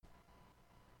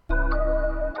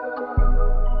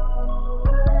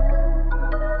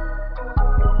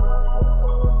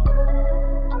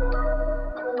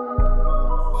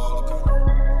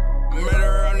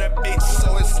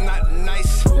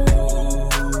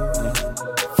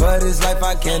of this life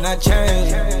I cannot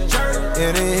change.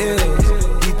 In the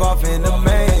hills, deep off in the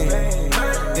main.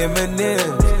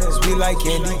 Eminem, sweet like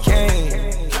candy cane.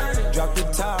 Drop the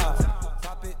top,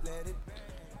 pop it, let it.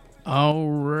 All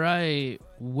right,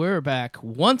 we're back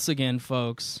once again,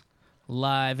 folks.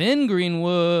 Live in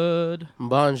Greenwood.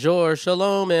 Bonjour,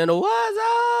 shalom, and what's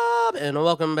up? And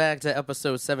welcome back to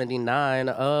episode 79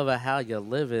 of How You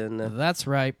Livin'. That's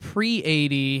right,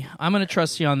 pre-80. I'm going to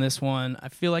trust you on this one. I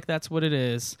feel like that's what it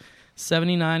is.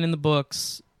 79 in the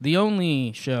books. The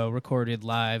only show recorded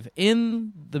live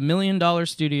in the $1 Million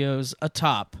Studios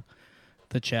atop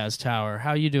the Chaz Tower.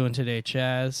 How you doing today,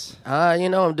 Chaz?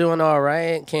 I'm doing all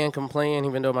right. Can't complain,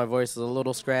 even though my voice is a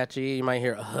little scratchy. You might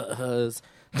hear huh-hahs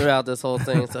throughout this whole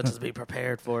thing, so just be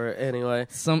prepared for it anyway.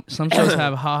 Some shows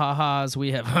have ha-ha-has.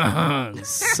 We have ha-has.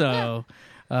 So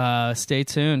stay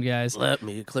tuned, guys. Let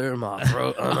me clear my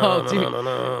throat. God,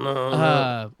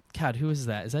 who is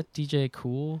that? Is that DJ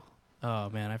Cool?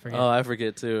 Oh, man, I forget. Oh, I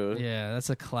forget, too. Yeah,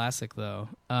 that's a classic, though.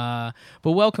 But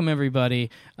welcome, everybody.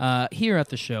 Here at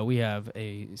the show, we have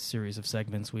a series of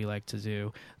segments we like to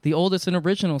do. The oldest and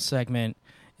original segment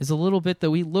is a little bit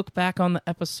that we look back on the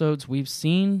episodes we've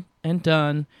seen and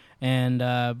done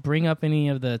and bring up any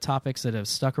of the topics that have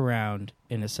stuck around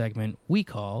in a segment we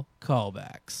call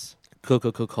Callbacks.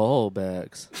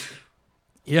 Callbacks.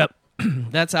 Yep.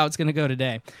 That's how it's going to go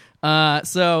today.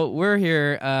 So we're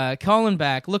here calling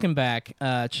back, looking back.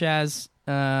 Chaz,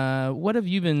 what have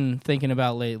you been thinking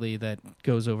about lately that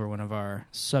goes over one of our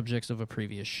subjects of a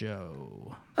previous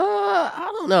show?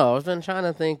 I don't know. I've been trying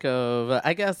to think of,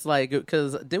 I guess,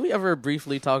 because did we ever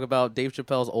briefly talk about Dave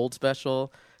Chappelle's old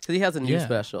special? Because he has a new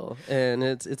special, and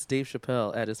it's Dave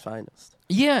Chappelle at his finest.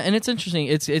 Yeah, and it's interesting.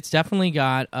 It's definitely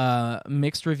got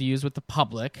mixed reviews with the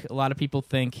public. A lot of people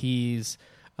think he's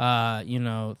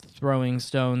throwing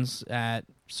stones at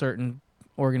certain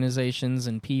organizations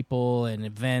and people and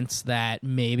events that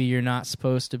maybe you're not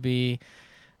supposed to be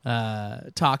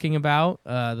talking about.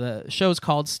 The show's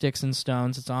called Sticks and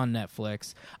Stones. It's on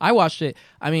Netflix. I watched it.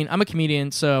 I mean, I'm a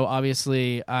comedian, so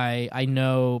obviously I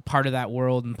know part of that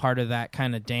world and part of that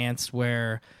kind of dance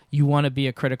where you want to be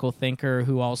a critical thinker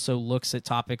who also looks at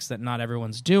topics that not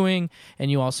everyone's doing, and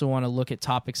you also want to look at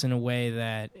topics in a way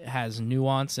that has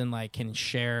nuance and can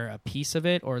share a piece of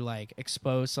it or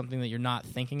expose something that you're not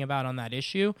thinking about on that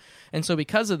issue. And so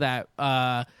because of that,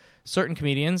 certain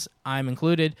comedians, I'm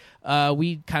included,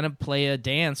 we kind of play a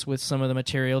dance with some of the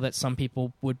material that some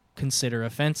people would consider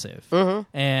offensive.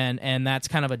 Mm-hmm. And that's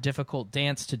kind of a difficult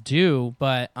dance to do,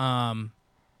 but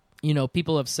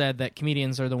people have said that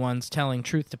comedians are the ones telling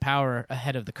truth to power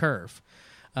ahead of the curve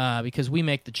because we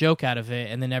make the joke out of it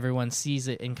and then everyone sees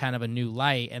it in kind of a new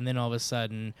light, and then all of a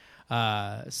sudden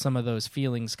some of those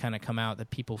feelings kind of come out that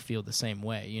people feel the same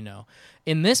way.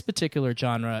 In this particular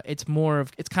genre, it's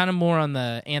kind of more on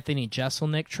the Anthony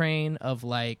Jeselnik train of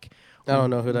I don't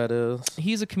know who that is.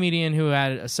 He's a comedian who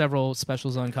had several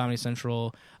specials on Comedy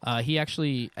Central. He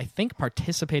actually, I think,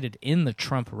 participated in the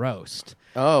Trump roast.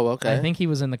 Oh, okay. I think he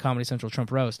was in the Comedy Central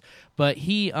Trump roast. But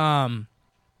he's known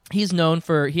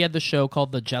for, he had the show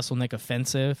called The Jeselnik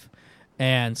Offensive.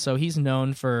 And so he's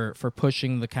known for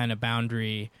pushing the kind of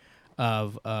boundary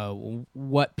of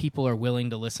what people are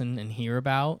willing to listen and hear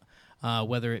about,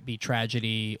 whether it be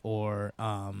tragedy or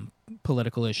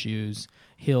political issues.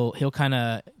 He'll kind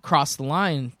of cross the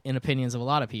line in opinions of a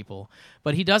lot of people,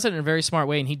 but he does it in a very smart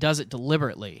way, and he does it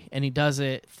deliberately, and he does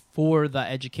it for the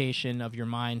education of your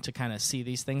mind to kind of see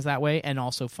these things that way and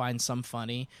also find some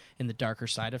funny in the darker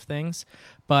side of things.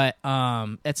 But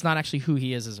it's not actually who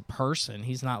he is as a person.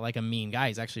 He's not like a mean guy.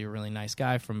 He's actually a really nice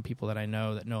guy from people that I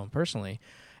know that know him personally.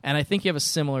 And I think you have a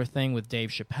similar thing with Dave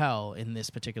Chappelle in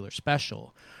this particular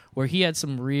special, where he had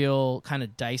some real kind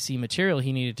of dicey material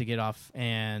he needed to get off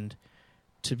and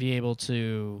to be able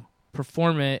to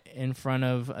perform it in front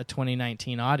of a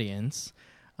 2019 audience,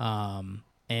 and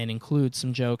include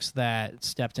some jokes that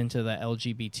stepped into the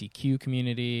LGBTQ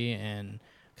community and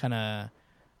kind of,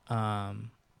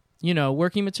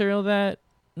 working material that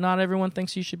not everyone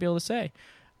thinks you should be able to say.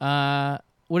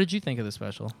 What did you think of the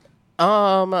special?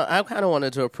 I kind of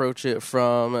wanted to approach it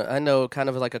from, I know, kind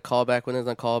of like a callback when it's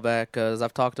a callback, because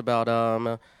I've talked about,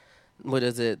 the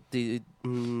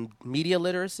media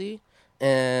literacy,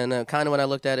 and kind of when I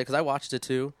looked at it, because I watched it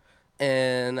too,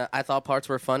 and I thought parts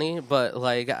were funny, but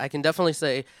I can definitely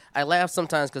say I laughed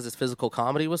sometimes because his physical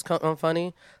comedy was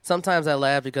funny. Sometimes I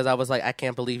laughed because I was like, I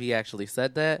can't believe he actually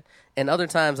said that, and other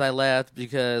times I laughed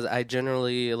because I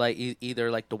generally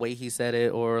either the way he said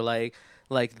it or like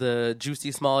the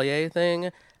Juicy Smollett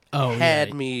thing.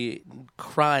 had me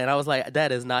crying. I was like,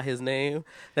 that is not his name.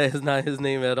 That is not his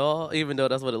name at all, even though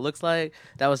that's what it looks like.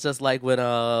 That was just like when,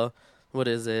 what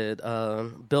is it?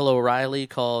 Bill O'Reilly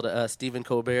called Stephen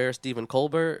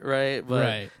Colbert, right?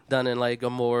 But done in like a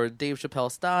more Dave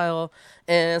Chappelle style.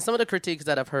 And some of the critiques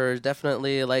that I've heard,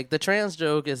 definitely, like the trans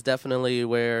joke is definitely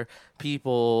where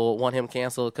people want him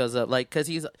canceled because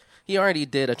he already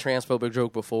did a transphobic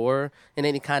joke before, and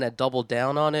then he kind of doubled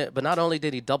down on it. But not only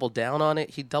did he double down on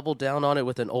it, he doubled down on it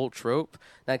with an old trope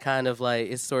that kind of like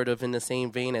is sort of in the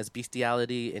same vein as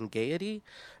bestiality and gaiety,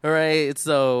 right?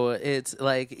 So it's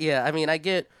like, yeah, I mean, I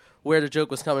get where the joke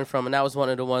was coming from, and that was one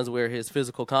of the ones where his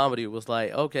physical comedy was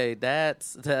like, okay, that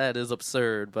is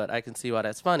absurd, but I can see why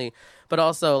that's funny. But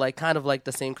also, like, kind of like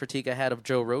the same critique I had of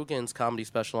Joe Rogan's comedy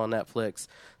special on Netflix.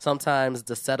 Sometimes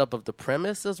the setup of the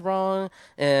premise is wrong,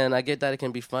 and I get that it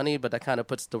can be funny, but that kind of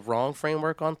puts the wrong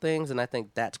framework on things, and I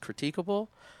think that's critiquable.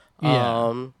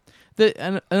 Yeah.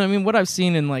 And I mean, what I've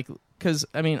seen in, like, because,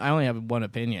 I mean, I only have one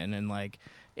opinion, and, like,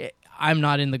 I'm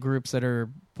not in the groups that are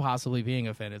possibly being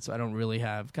offended, so I don't really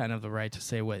have kind of the right to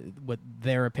say what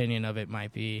their opinion of it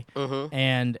might be.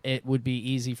 And it would be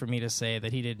easy for me to say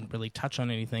that he didn't really touch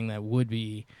on anything that would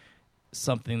be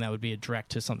something that would be a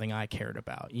direct to something I cared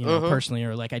about, you know, personally,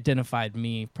 or like identified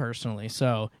me personally.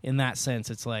 So in that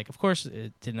sense, it's like, of course,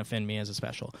 it didn't offend me as a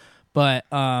special. But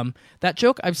that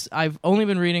joke, I've only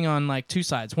been reading on like two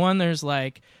sides. One, there's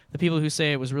like the people who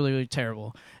say it was really, really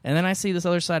terrible. And then I see this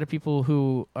other side of people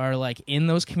who are like in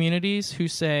those communities who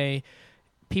say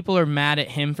people are mad at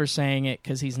him for saying it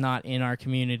because he's not in our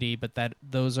community, but that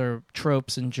those are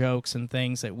tropes and jokes and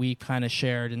things that we kind of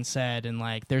shared and said. And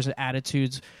like there's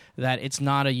attitudes that it's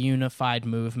not a unified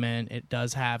movement. It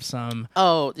does have some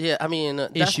Oh, yeah. I mean,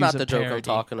 that's not the joke parody. I'm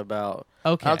talking about.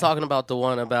 Okay. I'm talking about the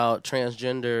one about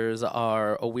transgenders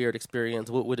are a weird experience.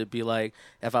 What would it be like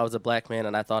if I was a black man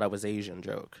and I thought I was Asian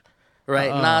joke? Right?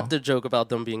 Not the joke about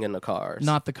them being in the cars.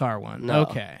 Not the car one. No.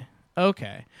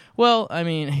 Okay. Well, I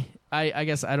mean, I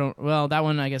guess I don't. Well, that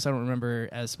one I guess I don't remember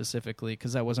as specifically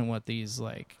because that wasn't what these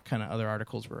like kind of other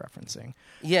articles were referencing.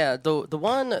 Yeah, the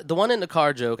one in the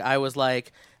car joke, I was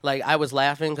like I was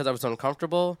laughing because I was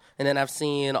uncomfortable, and then I've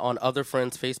seen on other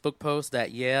friends' Facebook posts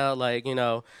that like, you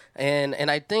know, and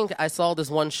I think I saw this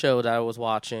one show that I was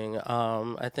watching.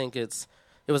 I think it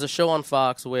was a show on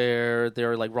Fox where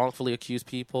they're like wrongfully accused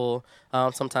people,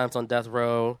 sometimes on death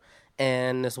row.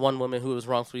 And this one woman who was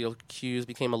wrongfully accused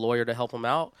became a lawyer to help him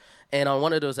out. And on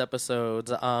one of those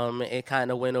episodes, it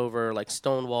kind of went over like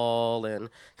Stonewall and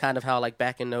kind of how like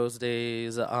back in those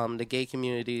days, the gay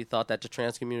community thought that the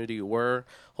trans community were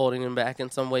holding him back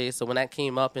in some ways. So when that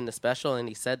came up in the special and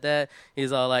he said that,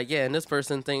 he's all like, yeah, and this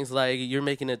person thinks like you're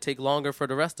making it take longer for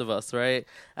the rest of us, right?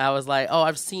 I was like, oh,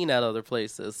 I've seen that other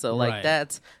places. So like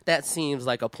that seems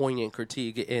like a poignant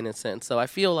critique in a sense. So I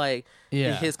feel like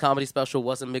his comedy special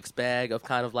was a mixed bag of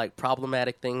kind of like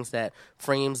problematic things that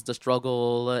frames the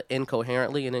struggle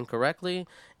incoherently and incorrectly,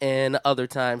 and other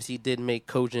times he did make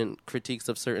cogent critiques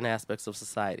of certain aspects of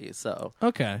society. So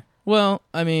okay, well,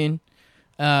 I mean,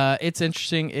 it's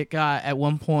interesting. It got at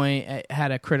one point it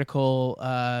had a critical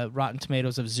Rotten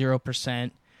Tomatoes of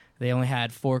 0%. They only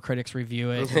had 4 critics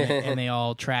review it, and they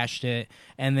all trashed it.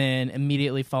 And then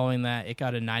immediately following that, it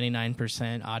got a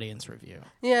 99% audience review.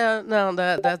 Yeah, no,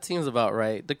 that seems about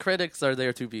right. The critics are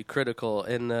there to be critical,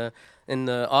 and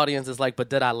the audience is like,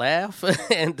 but did I laugh?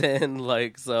 And then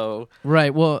like so.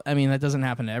 Right. Well, I mean that doesn't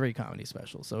happen to every comedy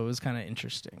special, so it was kind of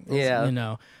interesting. Yeah. You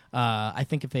know, I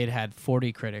think if they'd had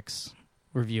 40 critics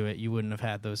review it, you wouldn't have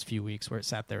had those few weeks where it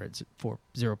sat there at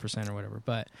 0% or whatever.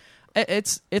 But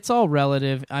it's all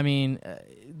relative. I mean,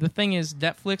 the thing is,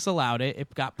 Netflix allowed it.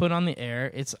 It got put on the air.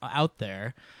 It's out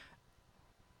there.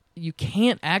 You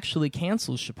can't actually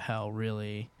cancel Chappelle,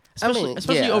 really.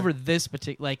 Especially over this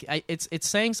particular, like, it's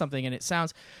saying something, and it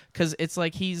sounds, because it's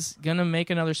like he's gonna make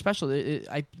another special.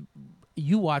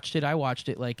 You watched it, I watched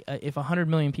it. Like, if 100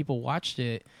 million people watched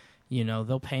it, you know,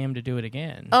 they'll pay him to do it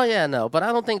again. Oh yeah, no, but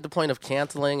I don't think the point of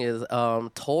canceling is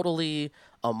totally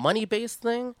a money-based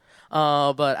thing.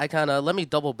 But I kind of, let me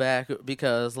double back,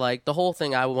 because like the whole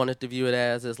thing I wanted to view it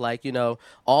as is like, you know,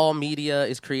 all media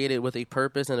is created with a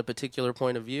purpose and a particular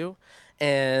point of view.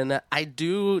 And I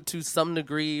do, to some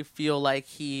degree, feel like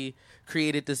he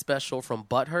created this special from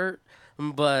butthurt.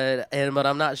 but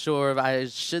I'm not sure if I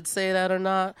should say that or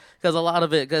not, because a lot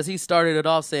of it, because he started it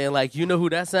off saying like, you know who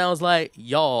that sounds like?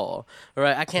 Y'all,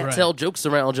 right? I can't tell jokes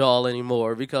around y'all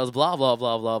anymore because blah blah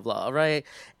blah blah blah, right?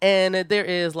 And there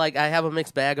is like, I have a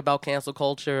mixed bag about cancel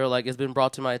culture. Like, it's been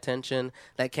brought to my attention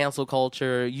that cancel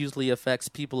culture usually affects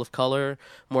people of color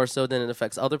more so than it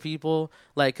affects other people.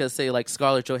 Like, cause say like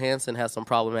Scarlett Johansson has some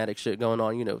problematic shit going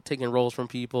on, you know, taking roles from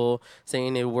people,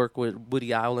 saying they work with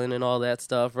Woody Allen and all that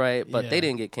stuff, right? But they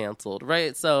didn't get canceled,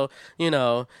 right? So, you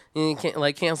know, you can't,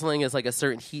 like, canceling is like a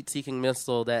certain heat-seeking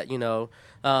missile that, you know,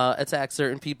 attack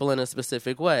certain people in a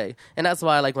specific way. And that's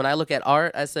why, like, when I look at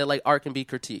art, I say, like, art can be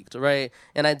critiqued, right?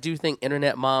 And I do think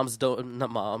internet mobs don't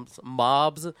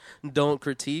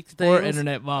critique things. Or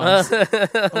internet moms.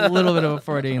 A little bit of a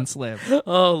Freudian slip.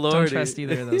 Oh, Lord. Don't trust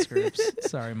either of those groups.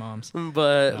 Sorry, moms.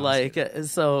 But, like,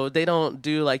 so they don't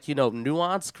do, like, you know,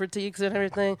 nuanced critiques and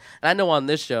everything. And I know on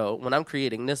this show, when I'm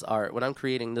creating this art, when I'm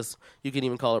creating this, you can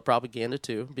even call it propaganda,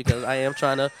 too, because I am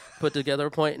trying to put together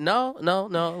a point. No,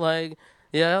 like...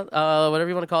 Yeah, whatever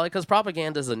you want to call it, because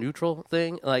propaganda is a neutral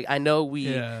thing. Like, I know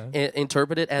we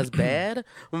interpret it as bad,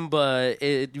 but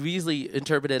we usually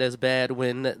interpret it as bad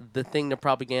when the thing that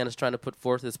propaganda is trying to put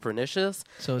forth is pernicious.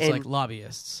 So it's like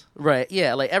lobbyists. Right,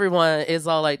 yeah, like everyone is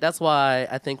all like, that's why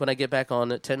I think when I get back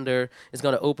on Tinder, it's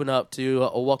going to open up to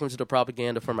a welcome to the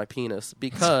propaganda for my penis,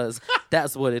 because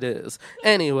that's what it is.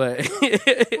 Anyway.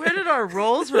 Where did our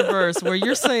roles reverse, where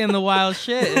you're saying the wild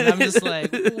shit, and I'm just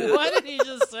like, what did he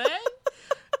just say?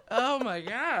 Oh, my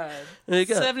God.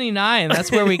 79. That's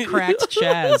where we cracked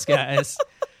Chaz, guys.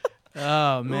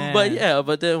 Oh, man. But, yeah,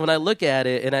 but then when I look at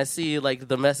it and I see, like,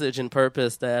 the message and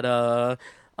purpose that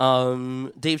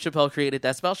Dave Chappelle created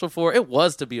that special for, it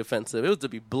was to be offensive. It was to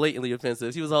be blatantly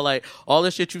offensive. He was all like, all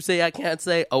the shit you say I can't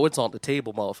say, oh, it's on the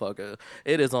table, motherfucker.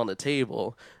 It is on the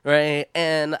table, right?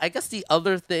 And I guess the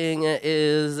other thing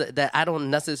is that I don't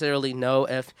necessarily know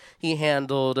if he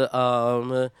handled...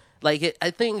 I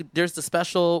think there's the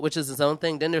special, which is his own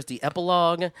thing. Then there's the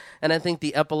epilogue, and I think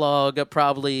the epilogue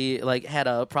probably like had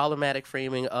a problematic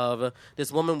framing of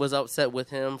this woman was upset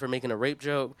with him for making a rape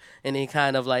joke, and he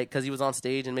kind of like, because he was on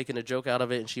stage and making a joke out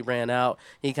of it, and she ran out.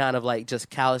 He kind of like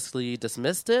just callously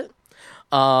dismissed it.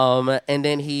 And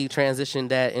then he transitioned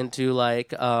that into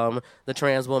like the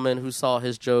trans woman who saw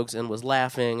his jokes and was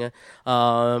laughing,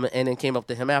 and then came up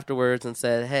to him afterwards and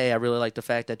said, hey, I really like the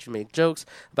fact that you make jokes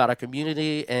about our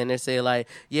community. And they say like,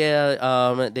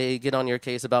 they get on your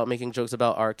case about making jokes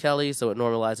about R. Kelly, so it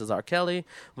normalizes R. Kelly.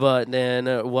 But then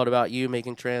what about you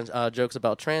making jokes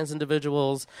about trans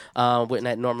individuals, with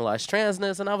that normalized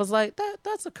transness? And I was like,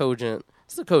 that's a cogent.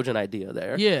 It's a cogent idea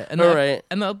there. Yeah, and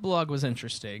the blog was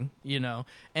interesting, you know,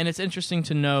 and it's interesting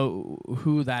to know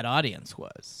who that audience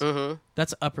was. Mm-hmm.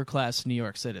 That's upper class New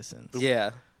York citizens. Yeah,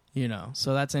 you know,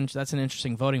 so that's an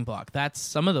interesting voting block.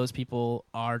 Some of those people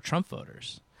are Trump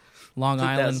voters, Long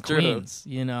Island Queens,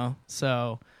 you know.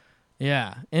 So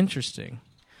yeah, interesting.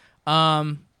 Yeah,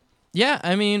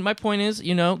 I mean, my point is,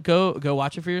 you know, go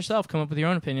watch it for yourself. Come up with your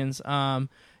own opinions.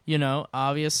 You know,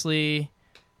 obviously.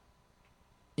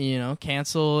 You know,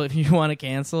 cancel if you want to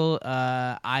cancel.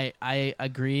 I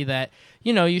agree that,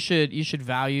 you know, you should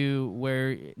value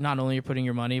where not only you're putting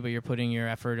your money, but you're putting your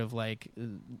effort of like,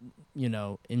 you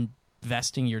know,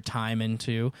 investing your time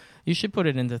into. You should put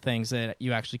it into things that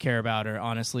you actually care about or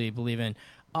honestly believe in.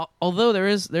 Although there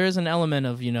is an element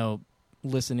of, you know,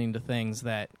 listening to things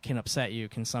that can upset you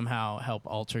can somehow help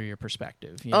alter your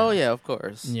perspective. You know? Oh yeah, of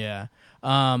course. Yeah.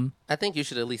 I think you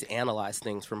should at least analyze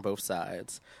things from both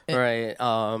sides, right?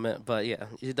 But yeah,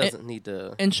 it doesn't need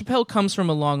to. And Chappelle comes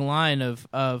from a long line of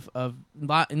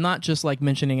not just like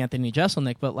mentioning Anthony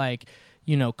Jeselnik, but like,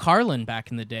 you know, Carlin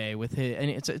back in the day with his, and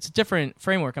it's a different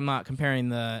framework. I'm not comparing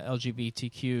the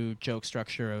LGBTQ joke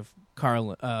structure of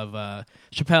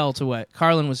Chappelle to what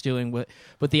Carlin was doing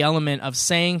with the element of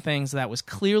saying things that was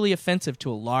clearly offensive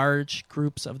to large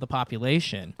groups of the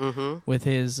population. Mm-hmm. With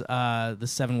his the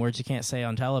 7 words you can't say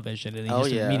on television, and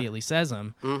he immediately says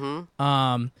them.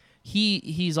 Mm-hmm.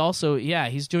 He's also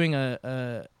he's doing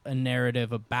a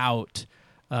narrative about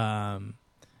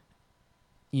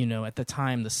you know, at the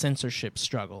time the censorship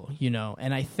struggle, you know,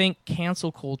 and I think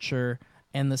cancel culture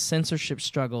and the censorship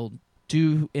struggle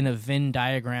do, in a Venn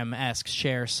diagram-esque,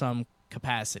 share some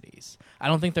capacities. I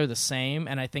don't think they're the same,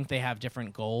 and I think they have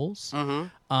different goals.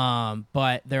 Mm-hmm.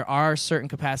 But there are certain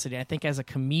capacity. I think as a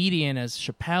comedian, as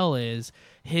Chappelle is,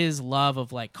 his love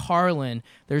of like Carlin,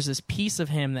 there's this piece of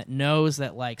him that knows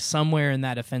that like somewhere in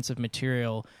that offensive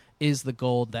material is the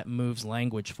gold that moves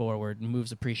language forward,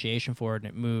 moves appreciation forward,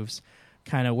 and it moves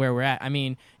kind of where we're at. I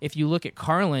mean, if you look at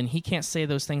Carlin, he can't say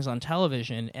those things on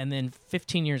television, and then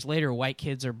 15 years later, white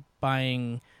kids are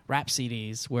buying rap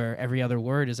CDs where every other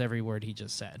word is every word he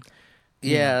just said.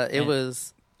 Yeah, it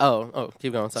was. Oh,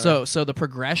 keep going. Sorry. So the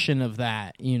progression of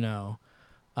that,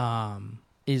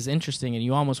 is interesting, and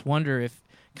you almost wonder if,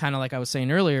 kind of like I was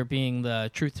saying earlier, being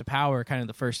the truth to power, kind of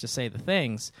the first to say the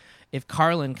things, if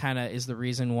Carlin kind of is the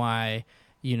reason why,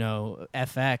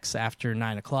 FX after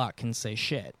 9 o'clock can say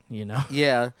shit,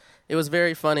 Yeah, it was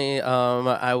very funny.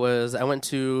 I went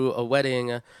to a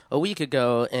wedding a week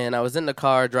ago, and I was in the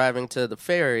car driving to the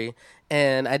ferry,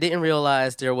 and I didn't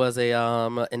realize there was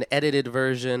an edited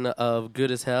version of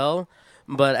Good as Hell.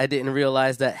 But I didn't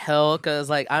realize that hell,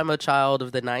 because I'm a child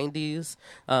of the 90s.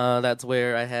 That's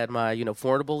where I had my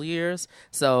formidable years.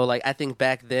 So I think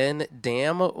back then,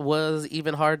 damn was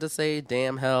even hard to say.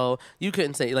 Damn, hell, you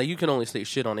couldn't say, you can only say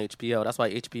shit on HBO. That's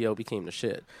why HBO became the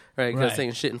shit, right? Because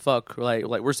saying shit and fuck, like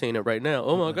we're saying it right now.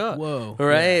 Oh my god, whoa,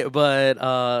 right? Yeah.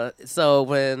 But so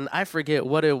when I forget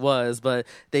what it was, but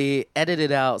they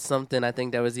edited out something. I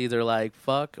think that was either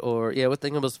fuck or I was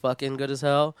thinking it was fucking Good as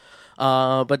Hell.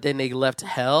 But then they left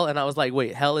hell, and I was like,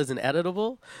 wait, hell isn't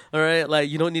editable? All right,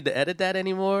 you don't need to edit that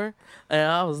anymore? And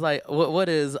I was like, what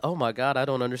is, oh my God, I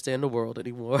don't understand the world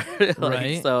anymore.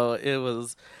 Right. So it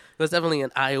was definitely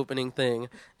an eye-opening thing.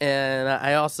 And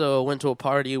I also went to a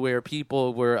party where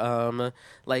people were,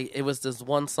 it was this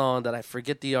one song that I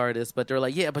forget the artist, but they're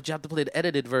like, yeah, but you have to play the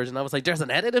edited version. I was like, there's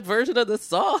an edited version of this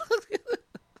song?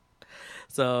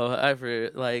 So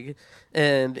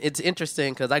and it's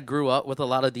interesting because I grew up with a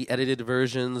lot of the edited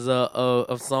versions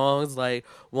of songs.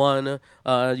 One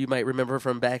you might remember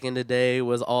from back in the day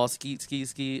was all skeet skeet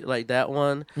skeet, that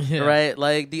one,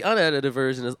 right? The unedited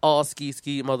version is all skeet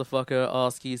skeet motherfucker,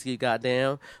 all skeet skeet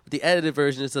goddamn. But the edited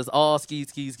version it says all skeet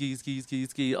skeet skeet skeet skeet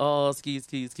skeet, all skeet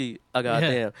skeet skeet,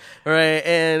 goddamn, right?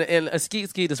 And a skeet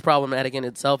skeet is problematic in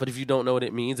itself, but if you don't know what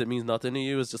it means nothing to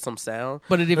you. It's just some sound.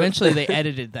 But eventually they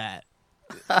edited that.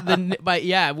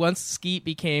 Once Skeet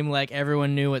became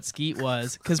everyone knew what Skeet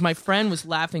was, because my friend was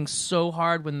laughing so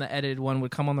hard when the edited one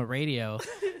would come on the radio.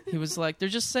 He was like, they're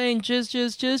just saying jizz,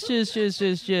 jizz, jizz, jizz,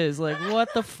 jizz, jizz, jizz.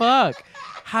 What the fuck?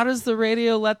 How does the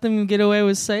radio let them get away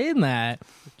with saying that?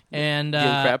 And getting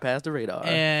crap past the radar.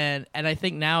 And I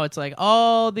think now it's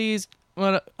all these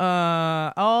right,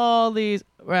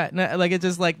 it's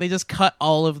just they just cut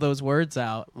all of those words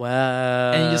out.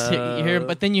 Wow. And you just hear him,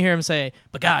 but then you hear him say,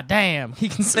 but goddamn, he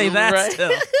can say that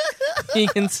still. He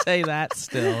can say that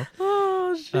still.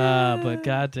 Oh shit. But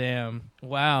goddamn.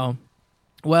 Wow.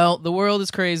 Well, the world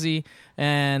is crazy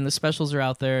and the specials are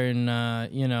out there,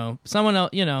 and someone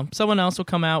else will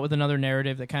come out with another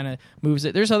narrative that kind of moves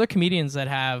it. There's other comedians that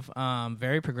have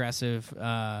very progressive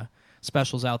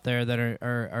specials out there that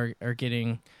are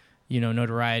getting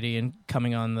notoriety and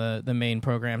coming on the main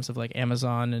programs of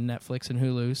Amazon and Netflix and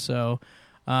Hulu. So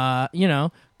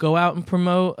go out and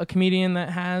promote a comedian that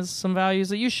has some values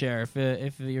that you share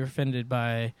if you're offended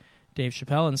by Dave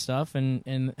Chappelle and stuff,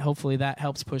 and hopefully that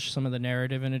helps push some of the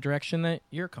narrative in a direction that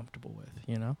you're comfortable with.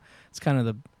 It's kind of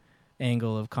the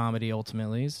angle of comedy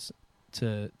ultimately, is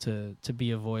to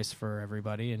be a voice for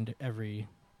everybody and every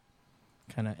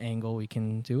kind of angle we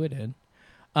can do it in.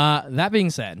 That being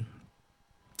said,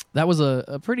 that was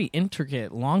a pretty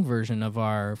intricate, long version of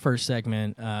our first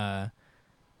segment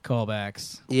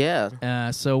callbacks.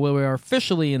 Yeah. So we are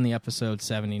officially in the episode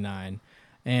 79,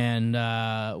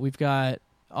 and we've got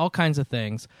all kinds of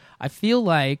things. I feel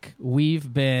like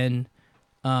we've been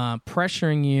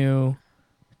pressuring you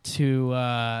to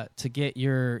get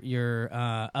your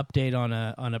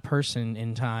update on a person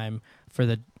in time for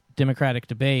the Democratic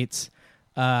debates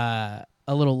a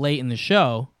little late in the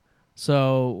show.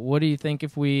 So what do you think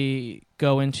if we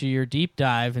go into your deep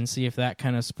dive and see if that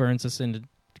kind of spurs us into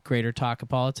greater talk of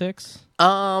politics?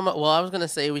 Well, I was going to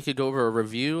say we could go over a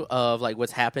review of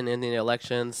what's happened in the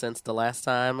election since the last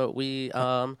time we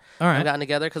have gotten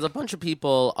together, because a bunch of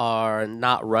people are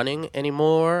not running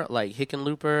anymore, like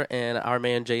Hickenlooper and our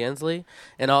man Jay Inslee,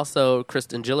 and also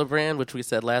Kristen Gillibrand, which we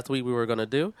said last week we were going to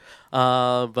do.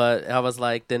 But I was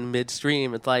then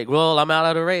midstream, it's well, I'm out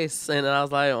of the race, and then I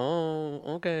was like, oh,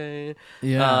 okay.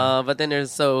 Yeah. But then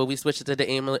we switched it to the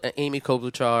Amy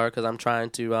Klobuchar, because I'm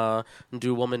trying to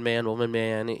do woman,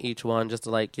 man, each one, just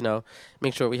to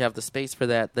make sure we have the space for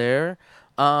that there.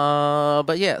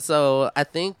 But yeah, so I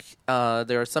think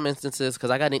there are some instances,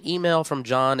 because I got an email from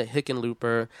John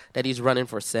Hickenlooper that he's running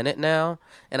for Senate now,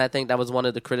 and I think that was one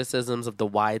of the criticisms of the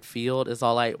wide field. It's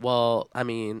all well, I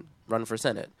mean, run for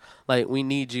Senate. Like, we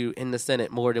need you in the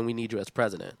Senate more than we need you as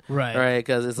president. Right. Right?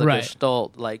 Because it's a Right.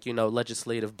 gestalt, like,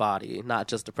 legislative body, not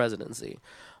just the presidency.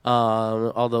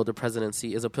 Although the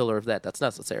presidency is a pillar of that. That's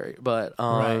necessary. But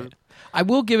Right. I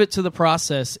will give it to the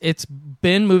process. It's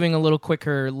been moving a little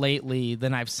quicker lately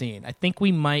than I've seen. I think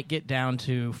we might get down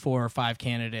to 4 or 5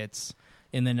 candidates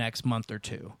in the next month or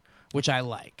two, which I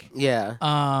like. yeah.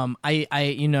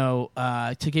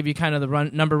 To give you kind of the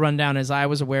number rundown as I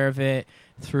was aware of it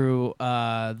through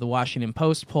the Washington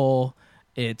Post poll,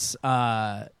 it's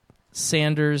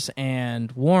Sanders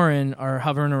and Warren are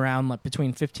hovering around like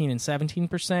between 15 and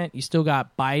 17%. You still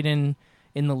got Biden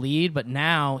in the lead, but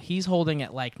now he's holding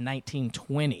at like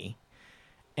 19-20,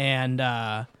 and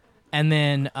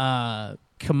then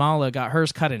Kamala got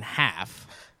hers cut in half.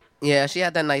 Yeah, she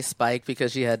had that nice spike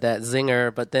because she had that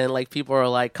zinger, but then like people are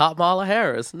like, Kamala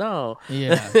Harris, no.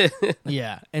 Yeah,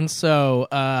 yeah, and so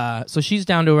she's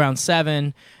down to around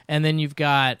 7, and then you've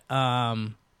got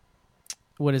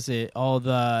what is it? All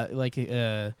the like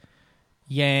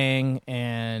Yang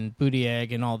and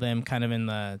Buttigieg and all them kind of in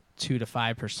the 2 to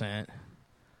 5%.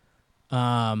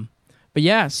 But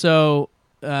yeah, so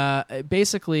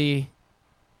basically,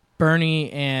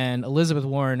 Bernie and Elizabeth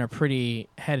Warren are pretty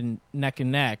neck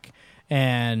and neck,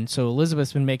 and so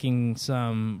Elizabeth's been making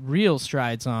some real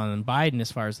strides on Biden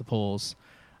as far as the polls.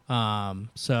 And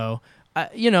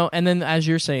then as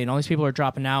you're saying, all these people are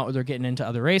dropping out or they're getting into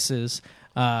other races.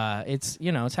 It's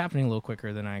happening a little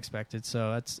quicker than I expected,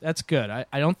 so that's good.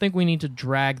 I don't think we need to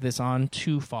drag this on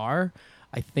too far.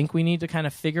 I think we need to kind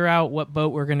of figure out what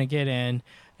boat we're going to get in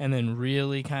and then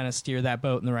really kind of steer that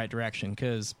boat in the right direction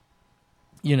because,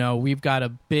 we've got a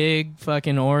big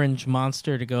fucking orange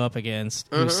monster to go up against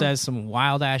who says some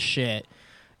wild-ass shit,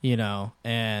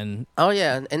 and... Oh,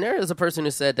 yeah, and there is a person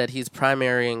who said that he's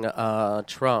primarying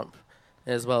Trump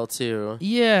as well, too.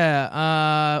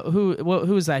 Yeah,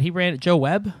 who is that? He ran Joe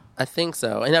Webb? I think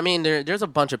so. And I mean, there's a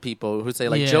bunch of people who say,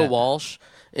 like, Yeah. Joe Walsh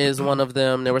is one of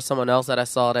them. There was someone else that I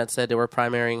saw that said they were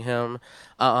primarying him.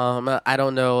 I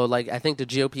don't know. Like, I think the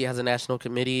GOP has a national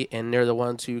committee, and they're the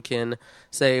ones who can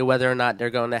say whether or not they're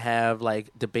going to have, like,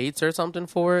 debates or something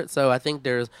for it. So I think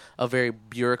there's a very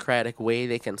bureaucratic way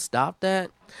they can stop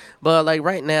that. But, like,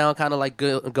 right now, kind of like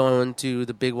going to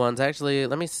the big ones. Actually,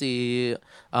 let me see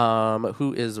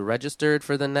who is registered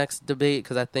for the next debate,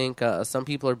 because I think some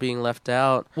people are being left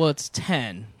out. Well, it's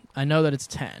 10. I know that it's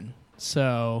 10.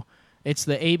 So it's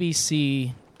the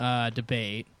ABC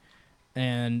debate.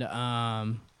 And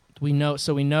we know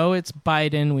it's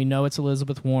Biden, we know it's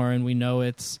Elizabeth Warren, we know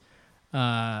it's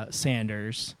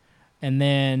Sanders. And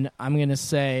then I'm going to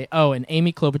say, and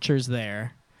Amy Klobuchar's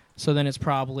there. So then it's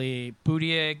probably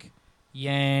Buttigieg,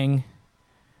 Yang,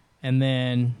 and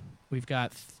then we've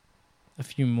got a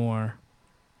few more.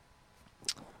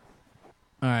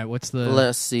 All right, what's the...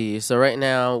 Let's see. So right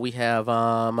now we have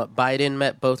Biden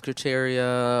met both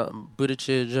criteria,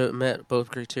 Buttigieg met both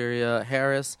criteria,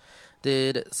 Harris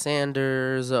did,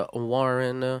 Sanders,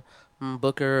 Warren,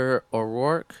 Booker,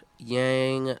 O'Rourke,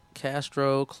 Yang,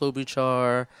 Castro,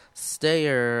 Klobuchar,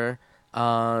 Steyer,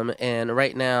 and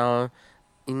right now...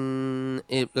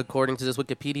 according to this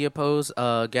Wikipedia post,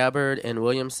 Gabbard and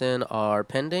Williamson are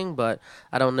pending, but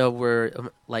I don't know if we're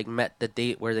met the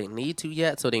date where they need to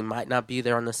yet, so they might not be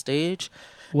there on the stage.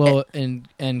 Well, and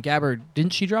Gabbard,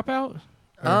 didn't she drop out?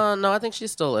 No, I think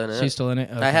she's still in it. She's still in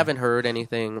it? Okay. I haven't heard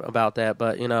anything about that,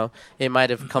 but it might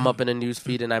have come up in a news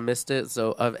feed and I missed it.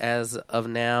 So as of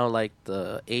now, like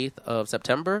the 8th of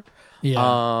September.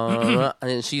 Yeah.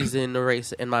 And she's in the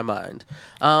race in my mind.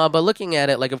 But looking at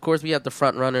it, like, of course, we have the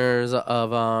front runners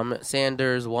of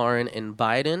Sanders, Warren, and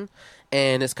Biden.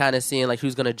 And it's kind of seeing, like,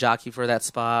 who's going to jockey for that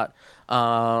spot.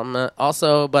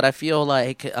 Also, but I feel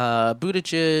like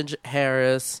Buttigieg,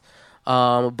 Harris,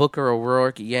 Booker,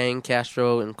 O'Rourke, Yang,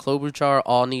 Castro, and Klobuchar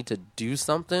all need to do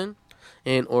something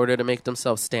in order to make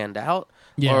themselves stand out.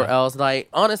 Yeah. Or else, like,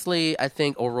 honestly, I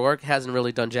think O'Rourke hasn't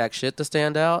really done jack shit to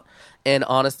stand out. And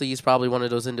honestly, he's probably one of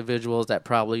those individuals that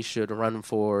probably should run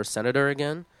for senator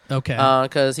again. Okay.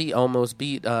 Because he almost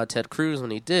beat Ted Cruz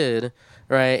when he did,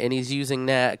 right? And he's using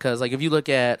that because, like, if you look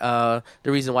at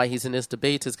the reason why he's in this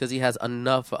debate is because he has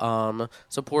enough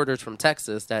supporters from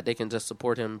Texas that they can just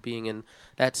support him being in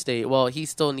that state. Well, he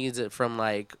still needs it from,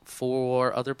 like,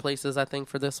 4 other places, I think,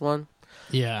 for this one.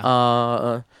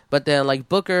 Yeah. But then, like,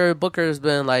 Booker's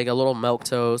been, like, a little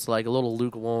milquetoast, like, a little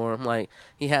lukewarm. Like,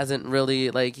 he hasn't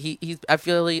really, like, I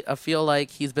feel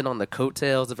like he's been on the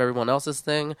coattails of everyone else's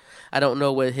thing. I don't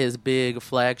know what his big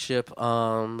flagship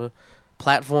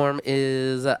platform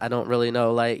is. I don't really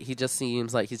know. Like, he just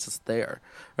seems like he's just there,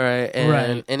 right?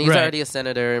 And he's already a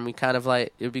senator, and we kind of,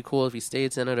 like, it would be cool if he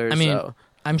stayed senator. I mean, so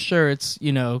I'm sure it's,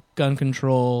 gun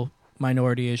control,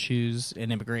 minority issues,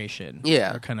 and immigration.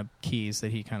 Yeah. Are kind of keys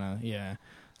that he kind of,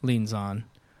 leans on.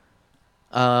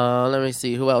 Let me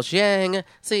see. Who else? Yang.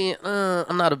 See,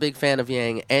 I'm not a big fan of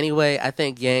Yang anyway. I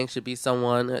think Yang should be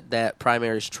someone that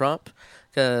primaries Trump.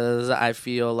 Because I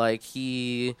feel like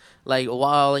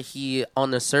while he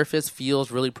on the surface feels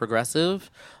really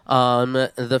progressive,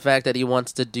 the fact that he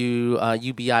wants to do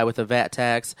UBI with a VAT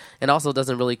tax and also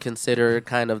doesn't really consider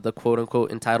kind of the quote-unquote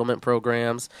entitlement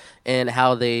programs and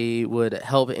how they would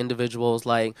help individuals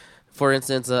like, for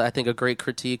instance, I think a great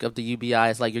critique of the UBI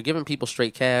is like you're giving people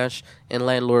straight cash and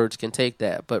landlords can take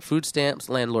that. But food stamps,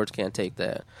 landlords can't take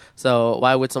that. So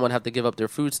why would someone have to give up their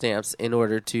food stamps in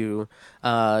order to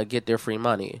get their free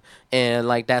money? And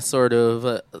like that sort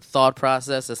of thought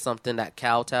process is something that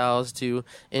kowtows to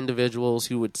individuals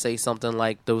who would say something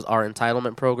like those are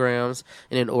entitlement programs.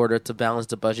 And in order to balance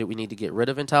the budget, we need to get rid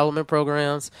of entitlement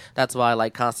programs. That's why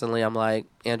like constantly I'm like,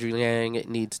 Andrew Yang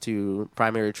needs to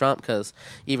primary Trump because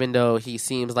even though he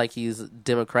seems like he's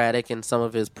democratic in some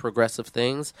of his progressive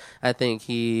things, I think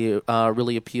he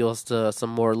really appeals to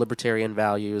some more libertarian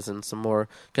values and some more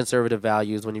conservative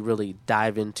values when you really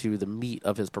dive into the meat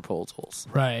of his proposals.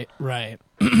 Right.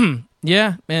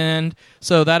 Yeah, and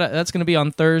so that's going to be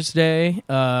on Thursday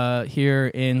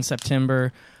here in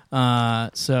September.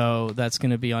 So that's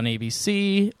going to be on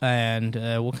ABC, and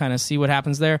we'll kind of see what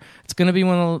happens there. It's going to be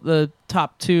one of the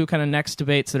top two kind of next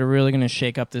debates that are really going to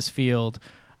shake up this field,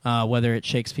 whether it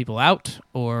shakes people out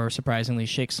or surprisingly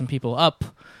shakes some people up.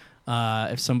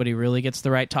 If somebody really gets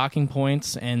the right talking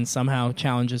points and somehow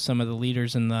challenges some of the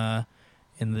leaders in the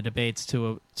debates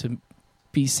to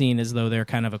be seen as though they're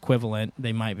kind of equivalent,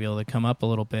 they might be able to come up a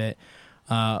little bit.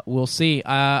 We'll see.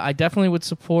 I definitely would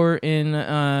support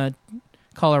in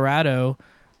Colorado,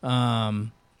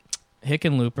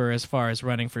 Hickenlooper as far as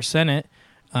running for Senate.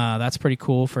 That's pretty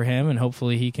cool for him, and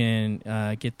hopefully he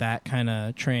can get that kind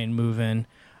of train moving.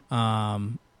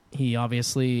 He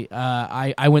obviously,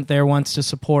 I went there once to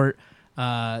support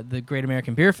the Great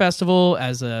American Beer Festival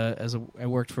I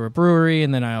worked for a brewery,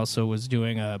 and then I also was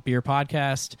doing a beer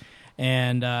podcast.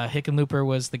 And Hickenlooper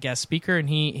was the guest speaker, and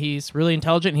he's really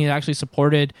intelligent. And he actually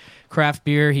supported craft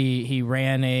beer. He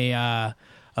ran a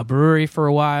brewery for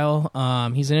a while.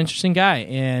 He's an interesting guy,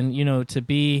 and to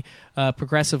be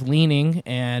progressive leaning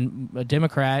and a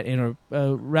Democrat in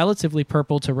a relatively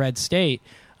purple to red state,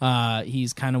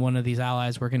 he's kind of one of these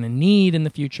allies we're going to need in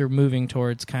the future, moving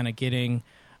towards kind of getting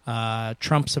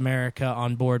Trump's America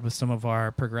on board with some of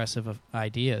our progressive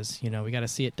ideas. We got to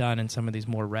see it done in some of these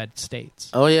more red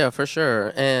states. Oh, yeah, for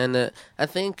sure. And I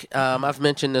think I've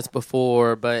mentioned this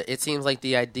before, but it seems like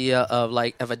the idea of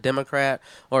like if a Democrat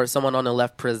or someone on the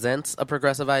left presents a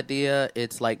progressive idea,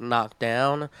 it's like knocked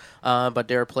down. But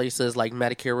there are places like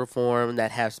Medicare reform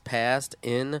that has passed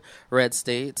in red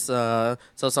states. So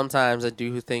sometimes I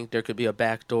do think there could be a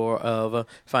backdoor of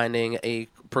finding a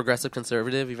progressive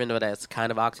conservative, even though that's kind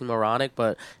of oxymoronic,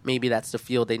 but maybe that's the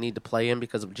field they need to play in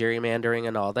because of gerrymandering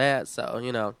and all that. So,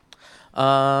 yeah.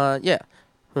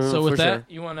 So with that,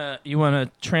 sure. you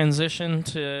wanna transition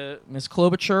to Ms.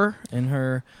 Klobuchar and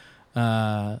her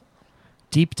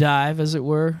deep dive, as it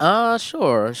were?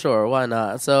 Sure. Why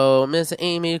not? So Miss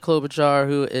Amy Klobuchar,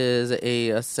 who is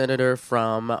a senator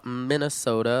from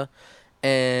Minnesota.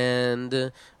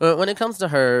 And when it comes to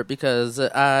her, because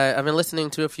I've been listening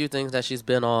to a few things that she's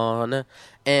been on,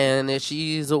 and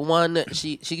she's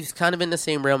kind of in the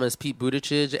same realm as Pete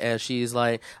Buttigieg, as she's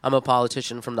like, I'm a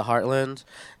politician from the heartland,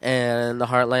 and the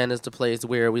heartland is the place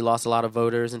where we lost a lot of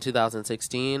voters in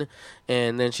 2016,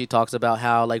 and then she talks about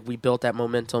how like we built that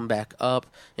momentum back up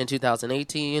in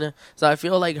 2018. So I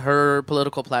feel like her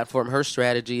political platform, her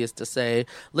strategy is to say,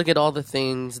 look at all the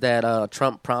things that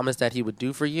Trump promised that he would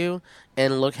do for you,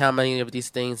 and look how many of these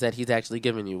things that he's actually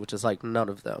given you, which is like none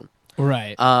of them.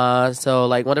 Right. So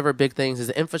like one of her big things is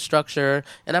infrastructure,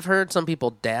 and I've heard some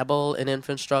people dabble in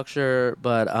infrastructure,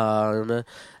 but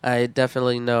I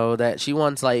definitely know that she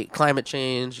wants like climate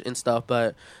change and stuff,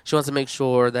 but she wants to make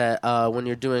sure that when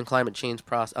you're doing climate change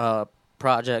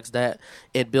projects that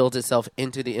it builds itself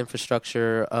into the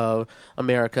infrastructure of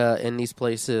America in these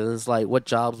places. Like what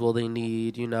jobs will they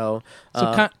need, So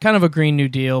kind of a Green New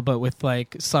Deal, but with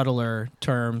like subtler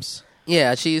terms.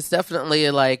 Yeah, she's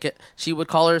definitely like, she would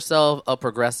call herself a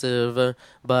progressive,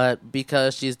 but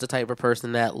because she's the type of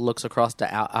person that looks across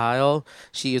the aisle,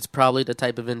 she is probably the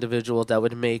type of individual that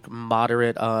would make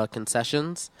moderate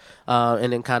concessions,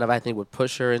 and then kind of, I think, would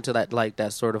push her into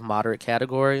that sort of moderate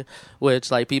category,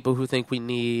 which like people who think we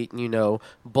need,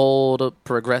 bold,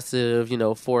 progressive,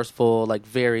 forceful, like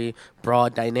very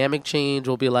broad dynamic change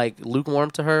will be like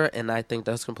lukewarm to her, and I think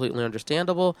that's completely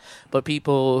understandable. But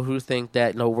people who think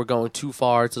that we're going too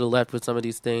far to the left with some of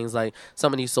these things, like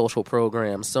some of these social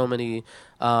programs, so many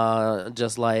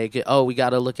just like, we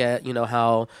got to look at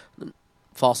how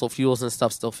fossil fuels and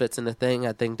stuff still fits in the thing,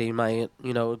 I think they might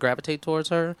gravitate towards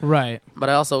her. Right. But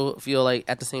I also feel like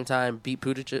at the same time Pete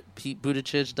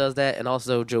Buttigieg does that, and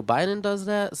also Joe Biden does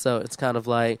that, so it's kind of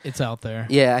like it's out there.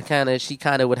 Yeah, she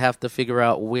kind of would have to figure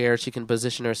out where she can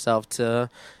position herself to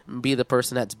be the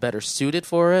person that's better suited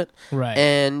for it. Right.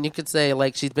 And you could say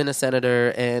like she's been a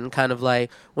senator, and kind of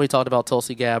like when we talked about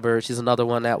Tulsi Gabbard, she's another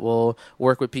one that will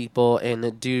work with people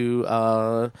and do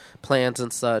plans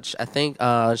and such. I think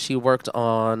she worked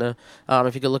on,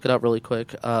 if you could look it up really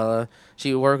quick,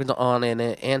 she worked on an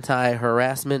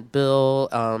anti-harassment bill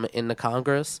in the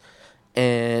Congress,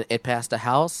 and it passed the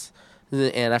House.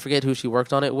 And I forget who she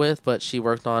worked on it with, but she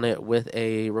worked on it with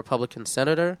a Republican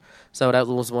senator. So that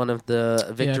was one of the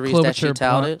victories that she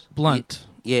touted. Blunt.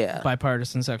 Yeah.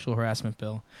 Bipartisan sexual harassment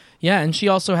bill. Yeah, and she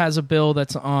also has a bill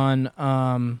that's on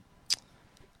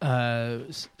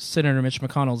Senator Mitch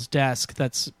McConnell's desk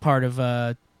that's part of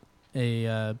a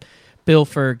bill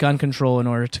for gun control in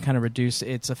order to kind of reduce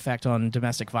its effect on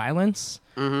domestic violence.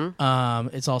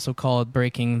 Mm-hmm. It's also called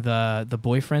breaking the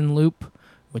boyfriend loop,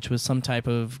 which was some type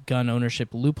of gun ownership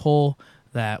loophole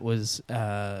that was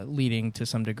leading to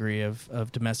some degree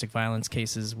of domestic violence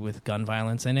cases with gun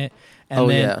violence in it.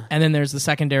 And and then there's the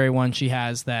secondary one she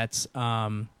has that's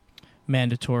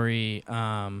mandatory,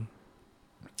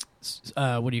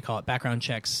 background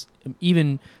checks,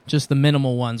 even just the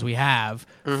minimal ones we have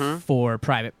for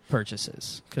private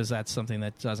purchases, because that's something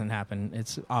that doesn't happen.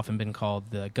 It's often been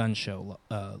called the gun show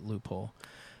loophole.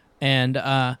 And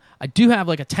I do have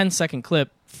like a 10-second clip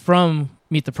from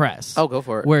Meet the Press. Oh, go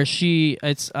for it. Where there's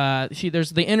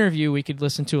the interview we could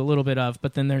listen to a little bit of,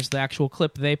 but then there's the actual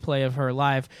clip they play of her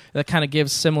live that kind of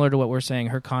gives, similar to what we're saying,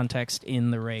 her context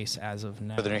in the race as of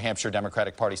now. For the New Hampshire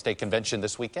Democratic Party State Convention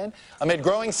this weekend, amid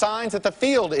growing signs that the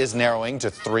field is narrowing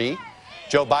to 3,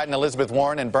 Joe Biden, Elizabeth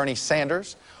Warren, and Bernie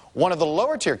Sanders. One of the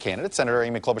lower-tier candidates, Senator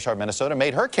Amy Klobuchar of Minnesota,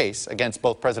 made her case against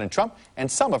both President Trump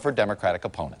and some of her Democratic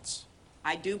opponents.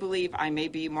 I do believe I may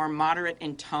be more moderate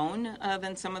in tone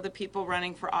than some of the people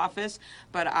running for office,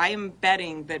 but I am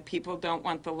betting that people don't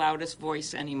want the loudest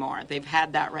voice anymore. They've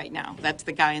had that right now. That's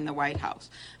the guy in the White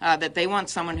House. That they want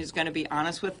someone who's going to be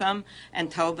honest with them and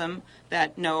tell them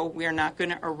that, no, we're not going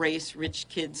to erase rich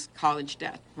kids' college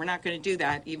debt. We're not going to do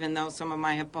that, even though some of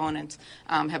my opponents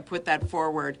have put that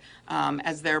forward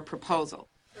as their proposal.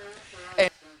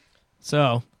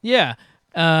 So, yeah,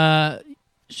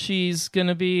 she's going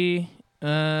to be...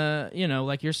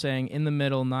 like you're saying, in the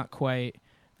middle, not quite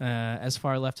as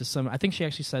far left as some. I think she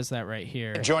actually says that right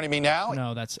here. Joining me now?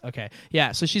 No, that's okay.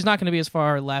 Yeah, so she's not going to be as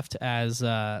far left as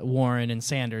Warren and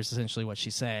Sanders, essentially what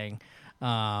she's saying.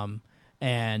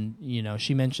 And,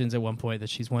 she mentions at one point that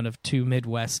she's one of 2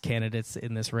 Midwest candidates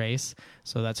in this race.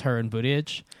 So that's her and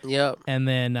Buttigieg. Yep. And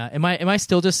then, am I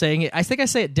still just saying it? I think I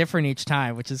say it different each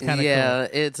time, which is kind of cool. Yeah,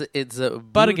 it's a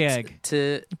Buttigieg.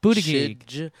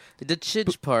 Buttigieg. The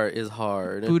chidge part is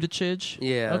hard. Buttigieg?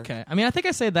 Yeah. Okay. I mean, I think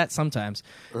I say that sometimes.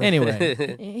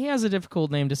 Anyway, he has a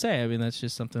difficult name to say. I mean, that's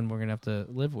just something we're going to have to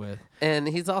live with. And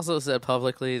he's also said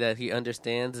publicly that he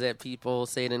understands that people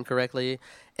say it incorrectly.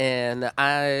 And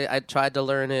I tried to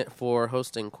learn it for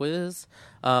hosting quiz,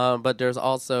 but there's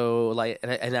also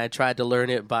and I tried to learn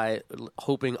it by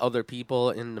hoping other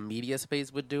people in the media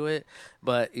space would do it.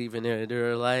 But even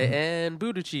they're like, and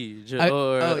Buttigieg,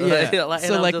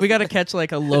 so we got to catch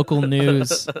like a local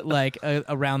news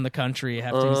around the country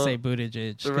having to say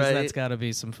Buttigieg, because that's got to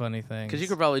be some funny things. Because you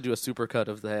could probably do a supercut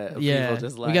of that. Of yeah, people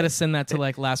just we got to send that to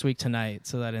Last Week Tonight,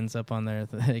 so that ends up on there.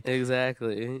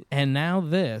 Exactly. And now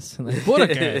this,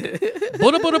 Buttigieg,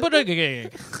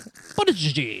 Buttigieg,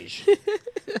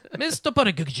 Mr.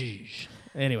 Buttigieg.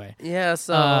 Anyway. Yeah,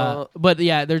 so But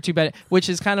yeah, they're too bad. Which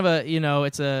is kind of a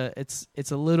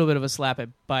it's a little bit of a slap at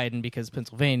Biden because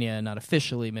Pennsylvania, not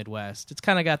officially Midwest. It's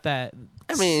kind of got that.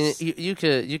 I mean, you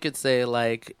could say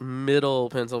like middle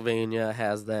Pennsylvania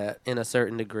has that in a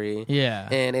certain degree. Yeah.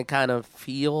 And it kind of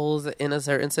feels in a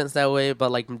certain sense that way,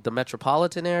 but like the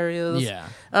metropolitan areas. Yeah.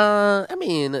 I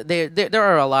mean, there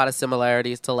are a lot of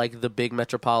similarities to like the big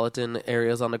metropolitan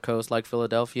areas on the coast, like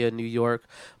Philadelphia, New York,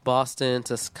 Boston,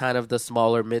 to kind of the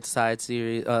smaller mid-sized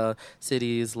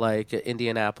cities like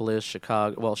Indianapolis,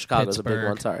 Chicago. Well, Chicago's a big Pittsburgh.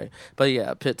 one, sorry. But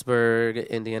yeah, Pittsburgh,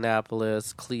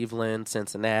 Indianapolis, Cleveland,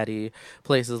 Cincinnati,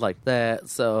 places like that.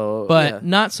 So, But yeah.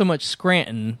 not so much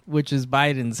Scranton, which is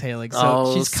Biden's hailing. So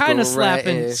Oh, she's kind of slapping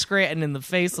Scranton. Scranton in the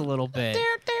face a little bit.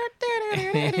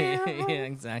 Yeah,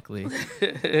 exactly.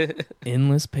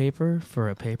 Endless paper for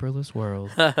a paperless world.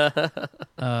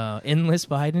 Endless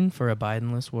Biden for a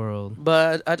Bidenless world.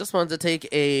 But I just wanted to take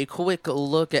a quick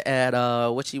look at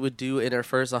what she would do in her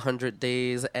first 100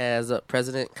 days as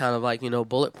president, kind of like,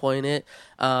 bullet point it.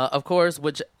 Of course,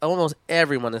 which almost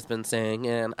everyone has been saying,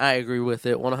 and I agree with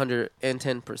it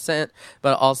 110%,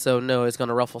 but also know it's going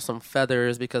to ruffle some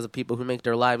feathers because of people who make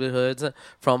their livelihoods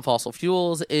from fossil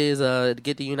fuels, is to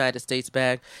get the United States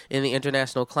back in the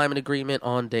International Climate Agreement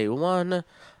on day one.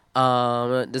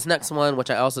 This next one, which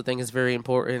I also think is very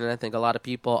important, and I think a lot of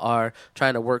people are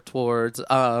trying to work towards,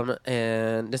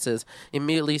 and this is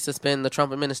immediately suspend the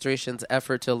Trump administration's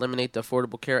effort to eliminate the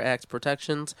Affordable Care Act's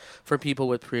protections for people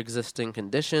with pre-existing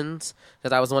conditions.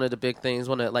 Because that was one of the big things,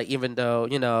 even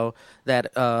though,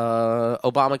 that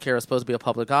Obamacare is supposed to be a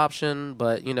public option,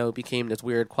 but, became this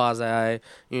weird quasi,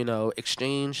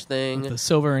 exchange thing. The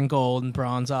silver and gold and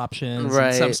bronze options. Right.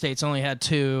 And some states only had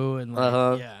two. And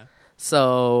yeah.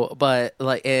 So, but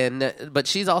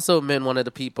she's also been one of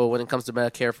the people when it comes to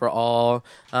Medicare for all,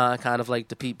 kind of like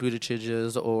the Pete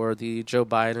Buttigieg's or the Joe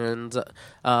Biden's,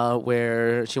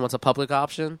 where she wants a public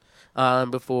option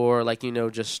before,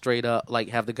 just straight up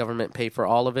have the government pay for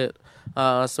all of it,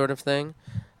 sort of thing.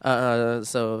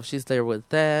 So she's there with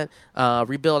that.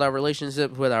 Rebuild our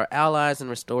relationship with our allies and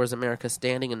restores America's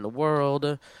standing in the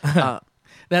world.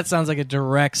 That sounds like a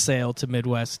direct sale to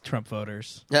Midwest Trump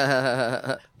voters. We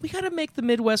got to make the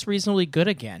Midwest reasonably good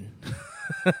again.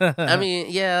 I mean,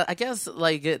 yeah, I guess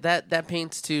that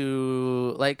paints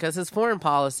to because his foreign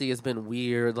policy has been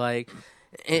weird.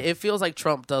 It feels like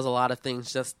Trump does a lot of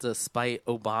things just to spite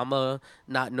Obama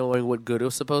not knowing what good it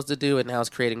was supposed to do, and now it's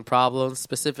creating problems.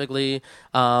 Specifically,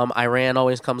 Iran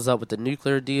always comes up with the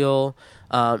nuclear deal,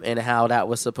 and how that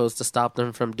was supposed to stop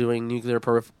them from doing nuclear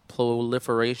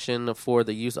proliferation for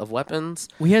the use of weapons.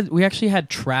 We actually had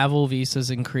travel visas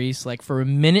increase. For a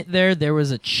minute there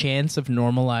was a chance of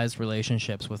normalized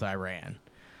relationships with Iran.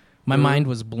 My mind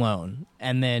was blown,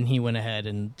 and then he went ahead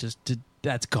and just did.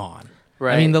 That's gone.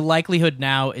 Right. I mean, the likelihood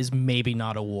now is maybe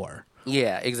not a war.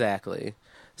 Yeah, exactly.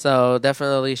 So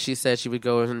definitely she said she would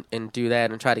go and do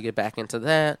that and try to get back into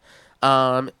that.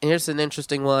 Here's an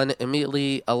interesting one.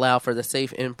 Immediately allow for the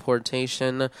safe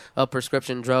importation of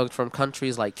prescription drugs from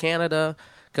countries like Canada.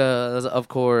 Because, of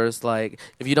course,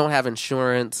 if you don't have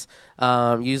insurance,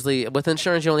 usually with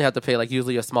insurance you only have to pay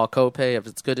usually a small copay if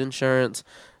it's good insurance.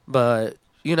 But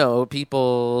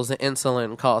people's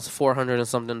insulin costs $400 and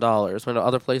something when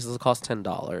other places it costs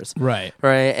 $10. Right.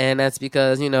 Right, and that's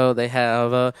because, they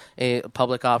have a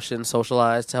public option,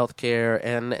 socialized healthcare,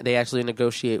 and they actually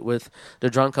negotiate with the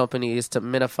drug companies to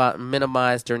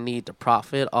minimize their need to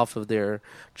profit off of their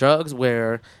drugs,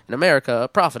 where in America,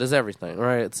 profit is everything,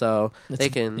 right? So they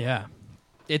can... Yeah.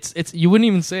 It's you wouldn't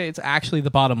even say it's actually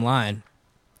the bottom line.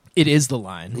 It is the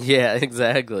line. Yeah,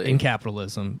 exactly. In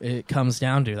capitalism, it comes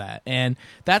down to that. And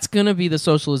that's going to be the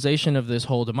socialization of this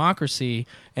whole democracy,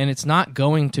 and it's not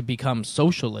going to become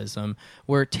socialism.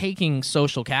 We're taking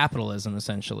social capitalism,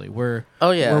 essentially. We're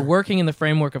working in the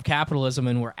framework of capitalism,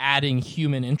 and we're adding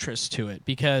human interest to it.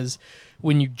 Because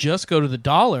when you just go to the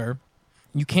dollar,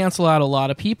 you cancel out a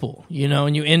lot of people,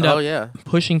 and you end up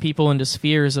pushing people into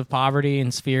spheres of poverty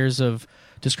and spheres of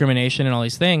discrimination and all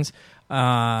these things.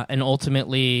 And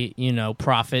ultimately,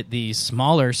 profit these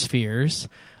smaller spheres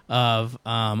of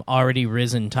already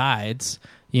risen tides,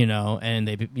 and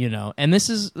and this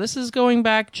is going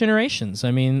back generations.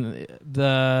 I mean,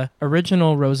 the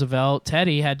original Roosevelt,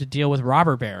 Teddy, had to deal with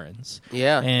robber barons,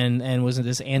 and was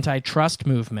this antitrust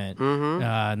movement,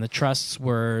 and the trusts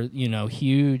were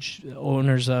huge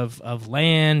owners of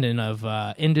land and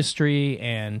of industry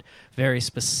and very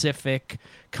specific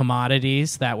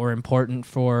commodities that were important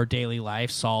for daily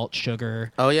life: salt,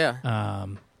 sugar,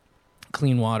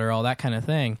 clean water, all that kind of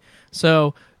thing.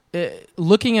 So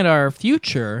looking at our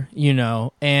future,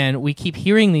 and we keep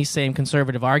hearing these same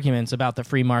conservative arguments about the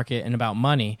free market and about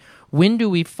money. When do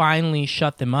we finally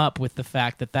shut them up with the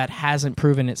fact that hasn't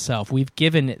proven itself? We've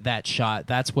given it that shot.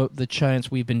 That's what the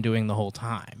chance we've been doing the whole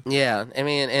time. Yeah, I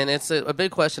mean, and it's a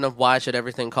big question of why should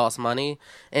everything cost money?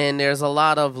 And there's a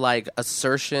lot of like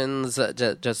assertions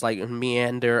just like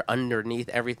meander underneath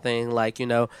everything. Like,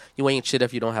 you ain't shit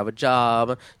if you don't have a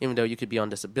job, even though you could be on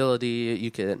disability.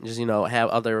 You could just, have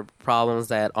other problems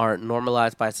that aren't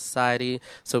normalized by society.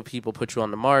 So people put you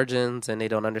on the margins and they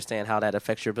don't understand how that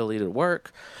affects your ability to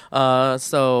work.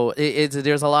 So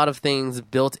there's a lot of things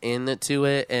built into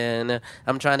it, and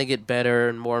I'm trying to get better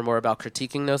and more about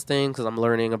critiquing those things because I'm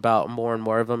learning about more and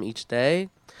more of them each day.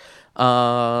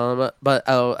 But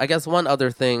I guess one other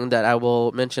thing that I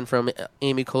will mention from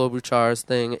Amy Klobuchar's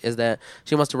thing is that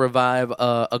she wants to revive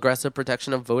aggressive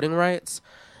protection of voting rights.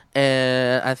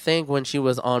 And I think when she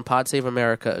was on Pod Save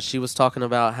America, she was talking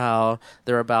about how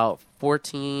there are about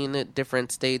 14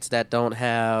 different states that don't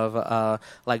have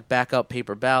like backup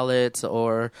paper ballots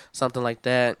or something like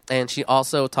that. And she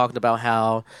also talked about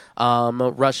how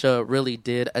Russia really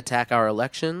did attack our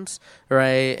elections,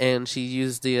 right? And she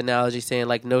used the analogy saying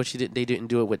like, no, they didn't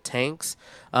do it with tanks,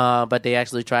 but they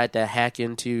actually tried to hack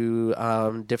into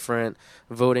different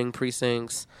voting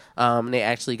precincts. They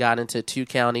actually got into 2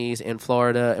 counties in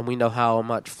Florida, and we know how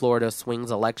much Florida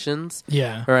swings elections.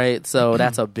 Yeah. Right? So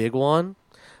that's a big one.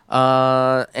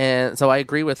 And so I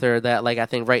agree with her that, like, I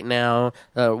think right now,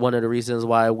 one of the reasons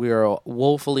why we're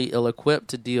woefully ill-equipped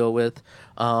to deal with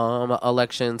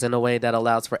elections in a way that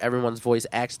allows for everyone's voice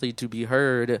actually to be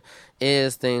heard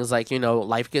is things like,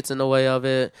 life gets in the way of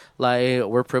it. Like,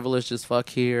 we're privileged as fuck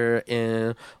here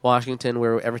in Washington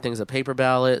where everything's a paper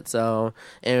ballot. So,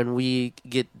 and we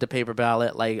get the paper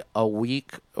ballot like a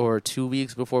week or 2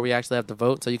 weeks before we actually have to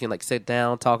vote. So you can like sit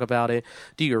down, talk about it,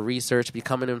 do your research,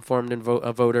 become an informed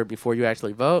a voter before you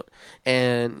actually vote.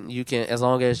 And you can, as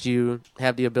long as you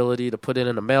have the ability to put it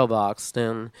in a mailbox,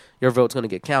 then your vote's going to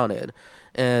get counted.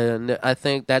 And I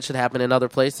think that should happen in other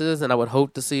places, and I would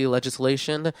hope to see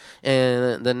legislation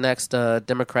in the next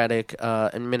Democratic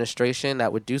administration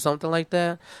that would do something like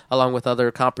that, along with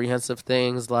other comprehensive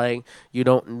things like you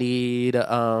don't need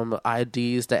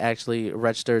IDs to actually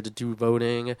register to do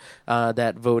voting,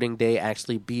 that voting day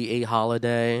actually be a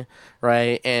holiday,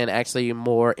 right? And actually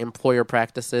more employer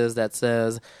practices that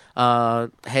says,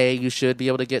 hey, you should be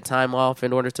able to get time off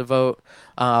in order to vote.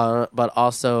 But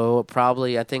also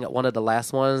probably, I think one of the last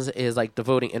ones is like the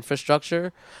voting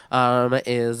infrastructure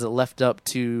is left up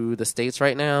to the states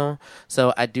right now.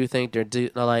 So I do think and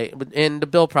the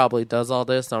bill probably does all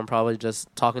this. So I'm probably just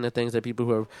talking to things that people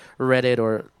who have read it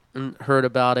or heard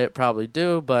about it probably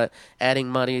do, but adding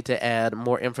money to add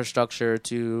more infrastructure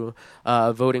to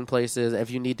voting places.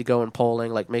 If you need to go in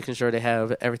polling, like making sure they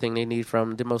have everything they need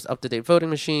from the most up-to-date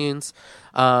voting machines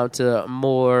to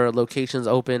more locations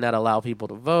open that allow people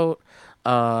to vote.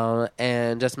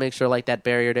 And just make sure like that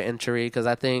barrier to entry, because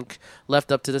I think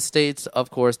left up to the states,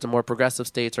 of course, the more progressive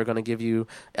states are going to give you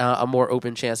a more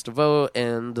open chance to vote,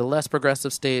 and the less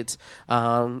progressive states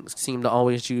seem to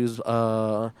always use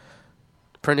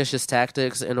pernicious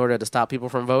tactics in order to stop people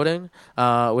from voting,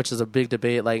 which is a big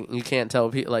debate. Like, you can't tell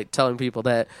people, like, telling people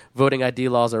that voting ID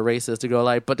laws are racist to go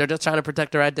like, but they're just trying to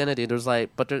protect their identity. There's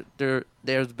like, but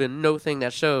there's been no thing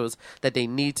that shows that they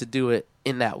need to do it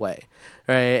in that way,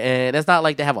 right? And it's not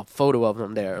like they have a photo of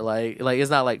them there. Like it's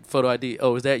not like photo ID.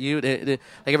 Oh, is that you? Like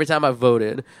every time I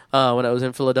voted when I was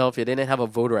in Philadelphia, they didn't have a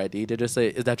voter ID. They just say,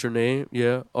 "Is that your name?"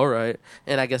 Yeah, all right.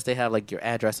 And I guess they have like your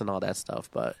address and all that stuff.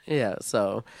 But yeah,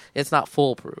 so it's not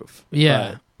foolproof.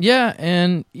 Yeah. But, yeah,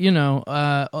 and,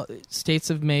 states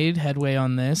have made headway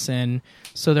on this, and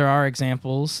so there are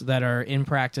examples that are in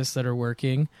practice that are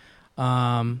working.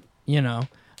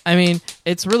 I mean,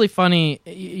 it's really funny,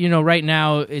 right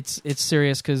now it's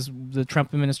serious because the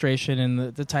Trump administration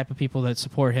and the type of people that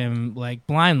support him, like,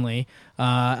 blindly.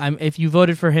 If you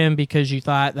voted for him because you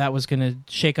thought that was going to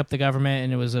shake up the government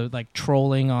and it was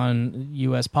trolling on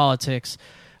U.S. politics,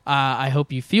 I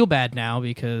hope you feel bad now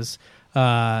because,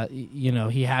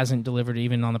 he hasn't delivered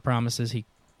even on the promises he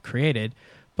created.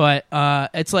 But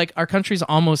it's like our country's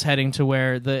almost heading to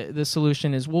where the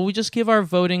solution is, well, we just give our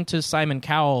voting to Simon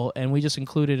Cowell and we just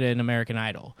include it in American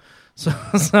Idol.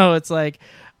 So it's like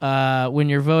when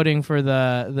you're voting for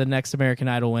the next American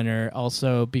Idol winner,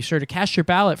 also be sure to cast your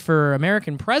ballot for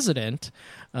American president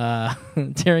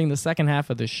during the second half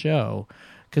of the show,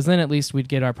 because then at least we'd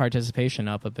get our participation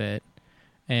up a bit.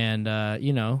 And,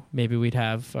 maybe we'd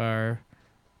have our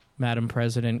Madam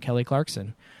President Kelly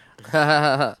Clarkson.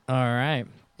 All right.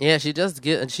 Yeah, she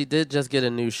did just get a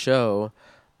new show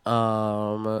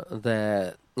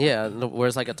That where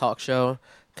it's like a talk show,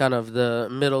 kind of the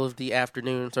middle of the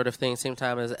afternoon sort of thing. Same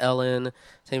time as Ellen,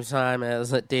 same time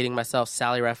as Dating Myself.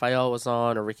 Sally Raphael was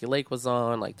on, or Ricky Lake was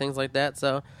on, like things like that.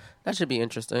 So that should be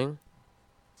interesting.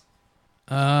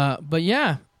 But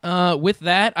yeah, with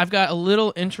that, I've got a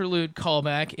little interlude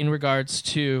callback in regards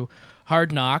to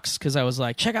Hard Knocks, because I was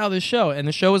like, check out this show, and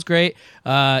the show was great.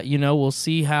 We'll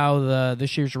see how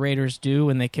this year's Raiders do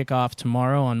when they kick off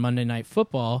tomorrow on Monday Night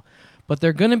Football, but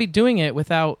they're going to be doing it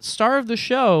without star of the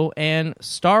show and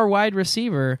star wide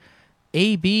receiver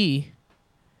AB.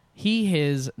 He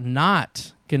is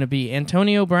not going to be.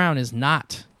 Antonio Brown is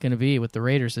not going to be with the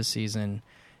Raiders this season.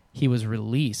 He was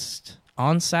released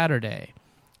on Saturday,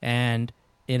 and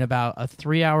in about a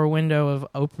 3-hour window of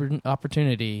open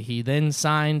opportunity, he then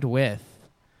signed with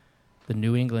the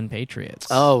New England Patriots.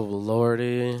 Oh,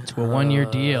 Lordy. To a 1-year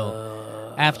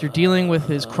deal. After dealing with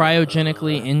his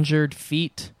cryogenically injured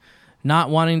feet, not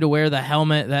wanting to wear the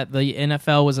helmet that the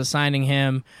NFL was assigning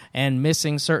him, and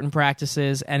missing certain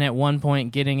practices, and at one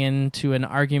point getting into an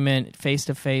argument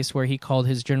face-to-face where he called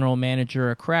his general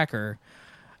manager a cracker,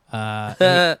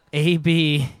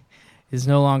 AB is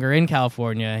no longer in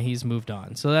California. He's moved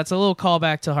on. So that's a little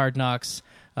callback to Hard Knocks.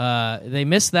 They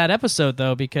missed that episode,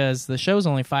 though, because the show's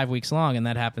only 5 weeks long, and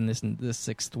that happened this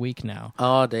 6th week now.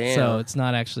 Oh, damn. So it's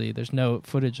not actually, there's no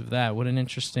footage of that. What an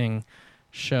interesting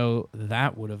show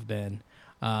that would have been.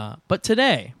 But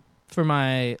today, for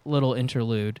my little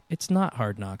interlude, it's not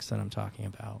Hard Knocks that I'm talking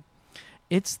about.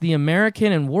 It's the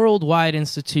American and worldwide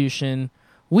institution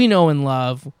we know and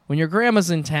love. When your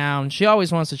grandma's in town, she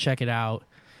always wants to check it out.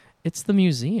 It's the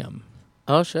museum.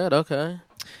 Oh, shit, okay.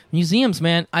 Museums,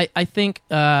 man. I think,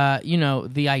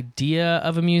 the idea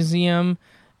of a museum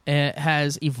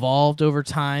has evolved over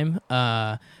time.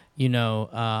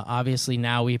 Obviously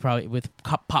now we probably, with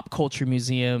pop culture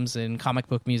museums and comic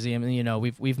book museum,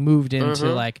 we've moved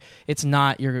into like, it's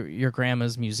not your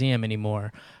grandma's museum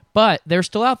anymore. But they're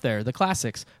still out there, the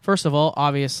classics. First of all,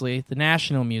 obviously, the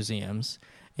national museums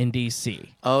in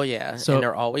D.C. Oh, yeah. So, and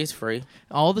they're always free.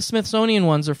 All the Smithsonian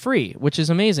ones are free, which is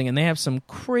amazing. And they have some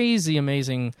crazy,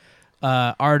 amazing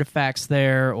artifacts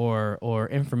there, or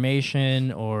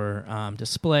information, or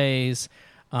displays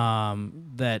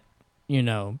that,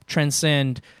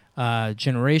 transcend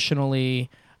generationally,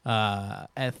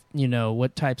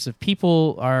 what types of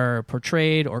people are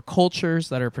portrayed, or cultures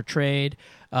that are portrayed.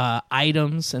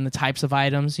 Items and the types of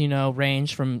items,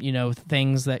 range from,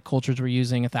 things that cultures were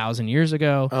using 1,000 years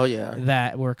ago. Oh, yeah.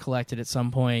 That were collected at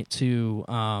some point to,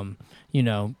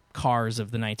 cars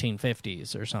of the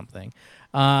 1950s or something.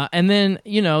 And then,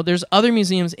 there's other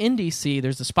museums in D.C.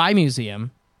 There's the Spy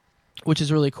Museum, which is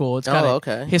really cool. It's got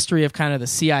a history of kind of the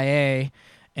CIA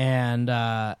and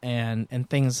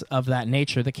things of that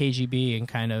nature, the KGB and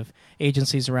kind of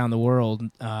agencies around the world.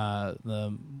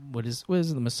 What is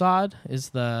the Mossad? Is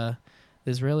the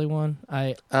Israeli one?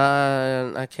 I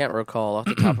can't recall off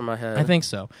the top of my head. I think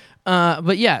so.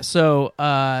 But yeah, so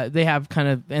they have kind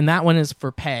of, and that one is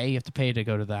for pay. You have to pay to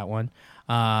go to that one.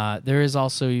 There is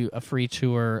also a free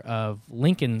tour of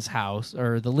Lincoln's house,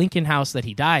 or the Lincoln house that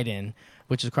he died in,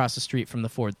 which is across the street from the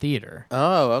Ford Theater.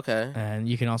 Oh, okay. And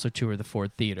you can also tour the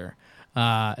Ford Theater.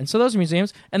 And so those are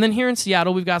museums. And then here in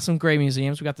Seattle, we've got some great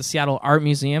museums. We've got the Seattle Art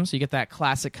Museum, so you get that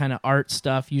classic kind of art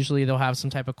stuff. Usually they'll have some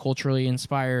type of culturally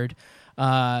inspired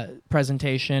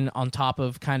presentation on top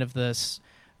of kind of the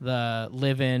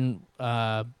live-in,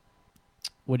 what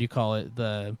do you call it,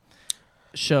 the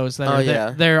shows that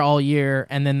are there all year.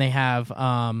 And then they have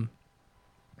the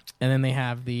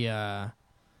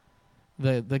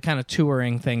kind of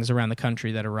touring things around the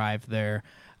country that arrive there.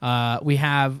 We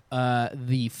have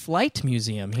the Flight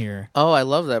Museum here. Oh, I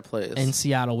love that place. In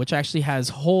Seattle, which actually has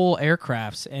whole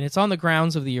aircrafts, and it's on the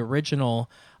grounds of the original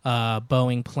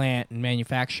Boeing plant and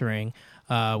manufacturing,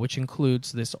 which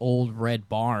includes this old red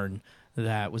barn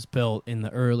that was built in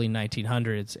the early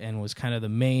 1900s and was kind of the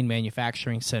main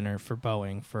manufacturing center for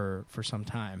Boeing for some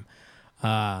time.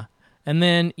 And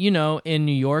then, in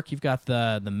New York, you've got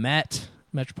the Met,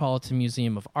 Metropolitan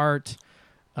Museum of Art,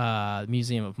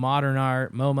 Museum of Modern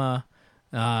Art, MoMA.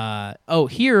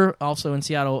 Here also in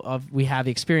Seattle, we have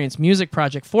the Experience Music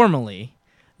Project, formerly.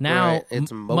 Now, right.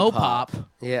 It's Mopop.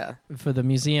 Yeah. For the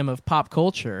Museum of Pop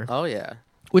Culture. Oh, yeah.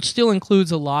 Which still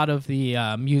includes a lot of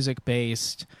the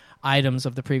music-based items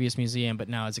of the previous museum, but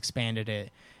now has expanded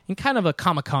it in kind of a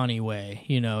Comic-Con-y way.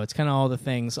 It's kind of all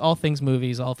things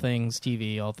movies, all things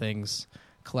TV, all things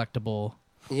collectible.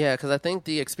 Yeah, because I think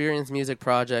the Experience Music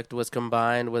Project was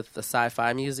combined with the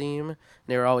Sci-Fi Museum.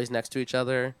 They were always next to each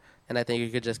other. and I think you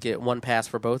could just get one pass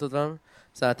for both of them.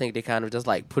 So I think they kind of just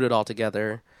like put it all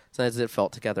together since it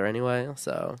felt together anyway.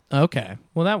 So Okay.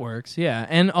 Well, that works. Yeah.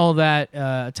 And all that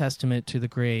a testament to the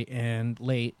great and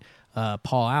late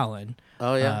Paul Allen.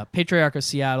 Oh, yeah. Patriarch of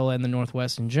Seattle and the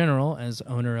Northwest in general, as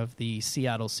owner of the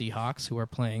Seattle Seahawks, who are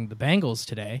playing the Bengals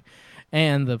today,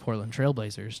 and the Portland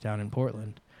Trailblazers down in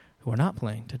Portland, who are not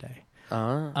playing today.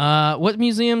 What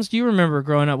museums do you remember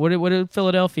growing up? What did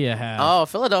Philadelphia have? Oh,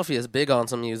 Philadelphia is big on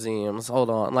some museums. Hold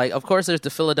on. Like, of course, there's the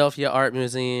Philadelphia Art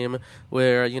Museum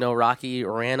where, Rocky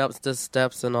ran up the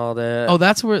steps and all that. Oh,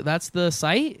 that's the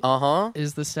site? Uh-huh.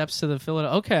 Is the steps to the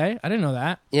Philadelphia? Okay, I didn't know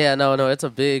that. Yeah, no, it's a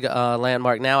big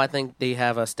landmark. Now I think they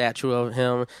have a statue of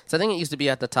him. So I think it used to be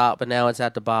at the top, but now it's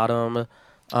at the bottom.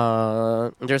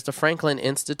 There's the Franklin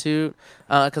Institute,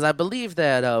 because I believe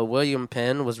that William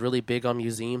Penn was really big on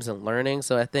museums and learning,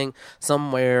 so I think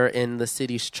somewhere in the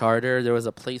city's charter there was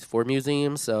a place for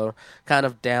museums, so kind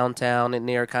of downtown and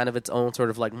near kind of its own sort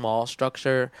of like mall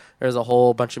structure, there's a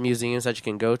whole bunch of museums that you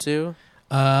can go to.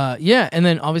 Yeah, and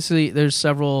then obviously there's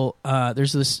several,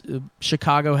 there's this,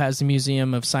 Chicago has the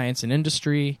Museum of Science and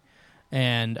Industry,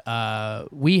 and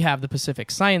we have the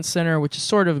Pacific Science Center, which is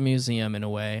sort of a museum in a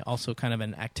way, also kind of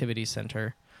an activity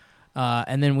center.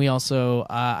 And then we also,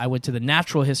 I went to the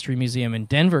Natural History Museum in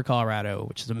Denver, Colorado,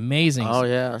 which is amazing. Oh,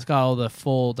 yeah. It's got all the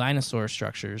full dinosaur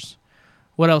structures.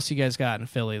 What else you guys got in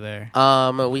Philly there?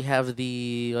 We have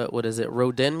the,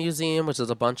 Rodin Museum, which is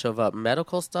a bunch of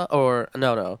medical stuff, or,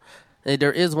 no.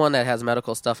 There is one that has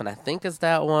medical stuff, and I think it's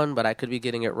that one, but I could be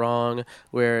getting it wrong,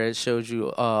 where it shows you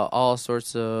all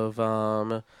sorts of,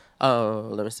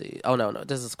 let me see. Oh, no,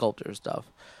 this is sculptor stuff.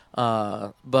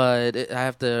 But I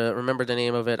have to remember the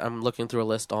name of it. I'm looking through a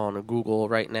list on Google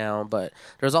right now, but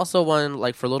there's also one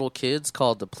like for little kids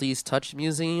called the Please Touch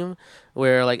Museum,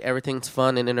 where like everything's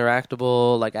fun and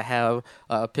interactable. Like I have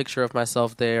a picture of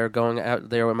myself there going out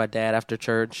there with my dad after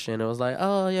church, and it was like,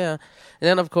 oh yeah. And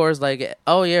then of course like,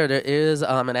 oh yeah, there is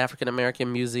an African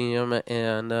American museum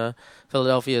in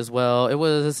Philadelphia as well. It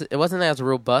wasn't as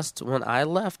robust when I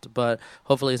left, but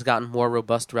hopefully it's gotten more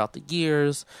robust throughout the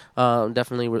years.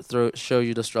 Definitely would show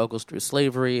you the struggles through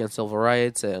slavery and civil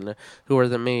rights and who are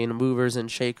the main movers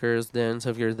and shakers then.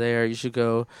 So if you're there, you should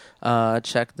go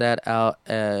check that out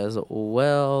as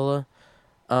well.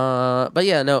 But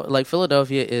yeah, no, like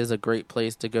Philadelphia is a great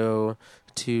place to go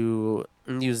to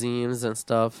museums and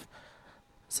stuff.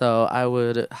 So I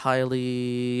would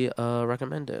highly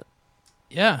recommend it.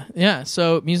 Yeah.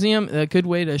 So museum, a good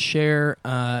way to share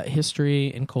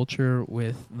history and culture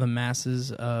with the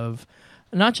masses of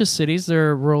not just cities.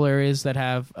 There are rural areas that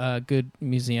have good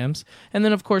museums, and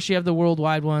then of course you have the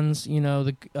worldwide ones.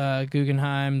 The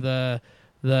Guggenheim, the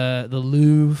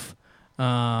Louvre.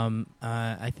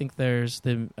 I think there's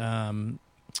the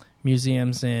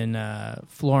museums in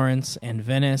Florence and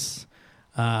Venice,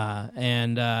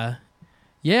 and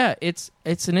yeah, it's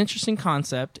an interesting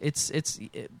concept. It's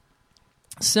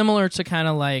similar to kind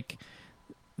of like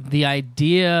the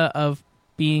idea of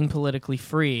being politically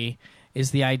free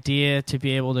is the idea to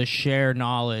be able to share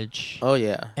knowledge. Oh,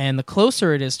 yeah. And the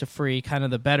closer it is to free, kind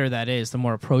of the better that is, the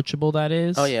more approachable that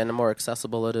is. Oh, yeah, and the more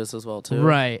accessible it is as well, too.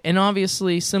 Right. And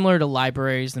obviously, similar to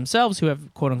libraries themselves who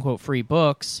have quote-unquote free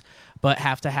books, but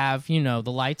have to have, the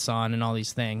lights on and all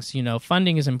these things.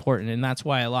 Funding is important, and that's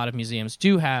why a lot of museums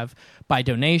do have by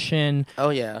donation. Oh,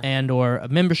 yeah. And or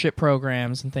membership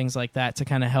programs and things like that to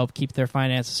kind of help keep their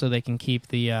finances so they can keep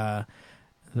the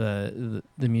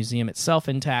museum itself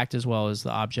intact as well as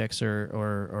the objects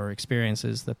or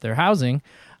experiences that they're housing.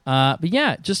 But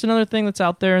yeah, just another thing that's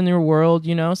out there in your world,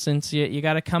 since you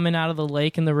got to come in out of the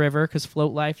lake and the river because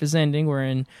float life is ending. We're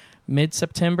in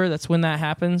mid-September. That's when that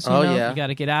happens. Yeah. You got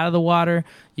to get out of the water.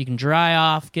 You can dry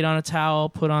off, get on a towel,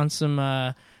 put on some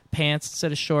pants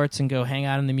instead of shorts, and go hang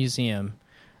out in the museum.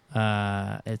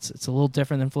 It's a little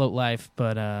different than float life,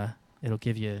 but it'll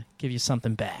give you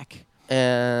something back.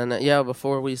 And yeah,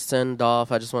 before we send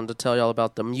off, I just wanted to tell y'all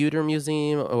about the Mutter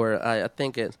Museum, or I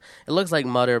think it looks like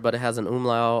Mutter, but it has an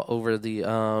umlaut over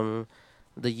the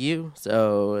U,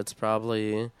 so it's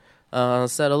probably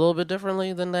said a little bit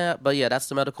differently than that. But yeah, that's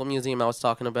the medical museum I was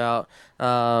talking about.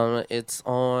 It's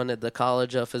on the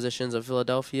College of Physicians of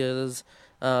Philadelphia's,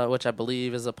 which I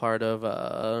believe is a part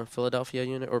of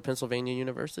Philadelphia or Pennsylvania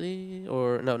University,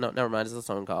 or no, never mind, it's its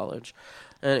own college.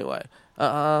 Anyway,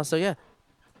 so yeah.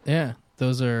 Yeah,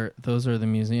 those are the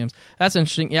museums. That's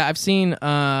interesting. Yeah, I've seen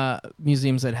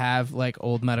museums that have like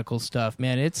old medical stuff.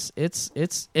 Man, it's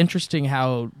interesting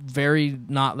how very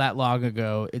not that long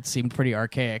ago it seemed pretty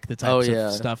archaic, the types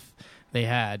of stuff they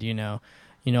had,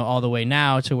 all the way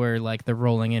now to where like they're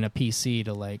rolling in a PC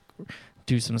to like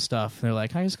do some stuff. They're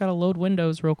like, I just gotta load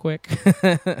Windows real quick.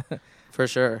 For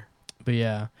sure. But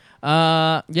yeah,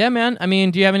 man. I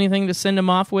mean, do you have anything to send them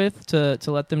off with to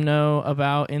let them know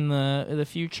about in the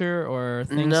future or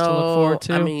things to look forward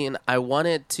to? I mean, I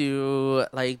wanted to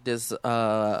this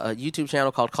a YouTube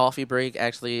channel called Coffee Break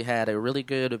actually had a really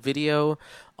good video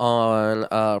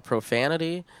on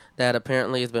profanity that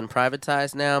apparently has been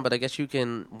privatized now, but I guess you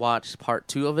can watch part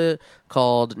 2 of it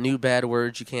called New Bad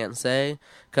Words You Can't Say,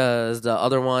 because the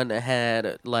other one had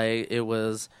it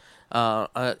was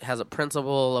has a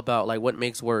principle about what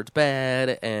makes words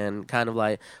bad and kind of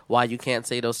why you can't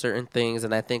say those certain things,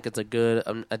 and I think it's a good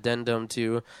addendum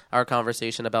to our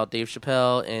conversation about Dave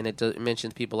Chappelle, and it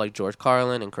mentions people like George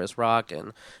Carlin and Chris Rock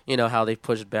and how they've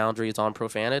pushed boundaries on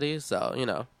profanity, so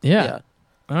yeah.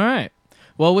 All right.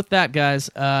 Well, with that, guys,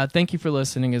 thank you for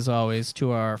listening, as always, to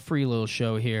our free little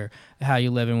show here, How You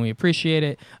Living. We appreciate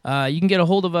it. You can get a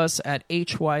hold of us at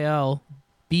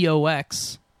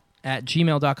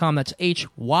hylbox@gmail.com. That's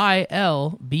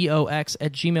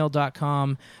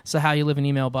hylbox@gmail.com. It's the How You Live in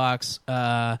email box.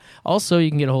 Also,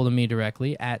 you can get a hold of me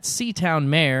directly at Seatown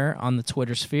Mayor on the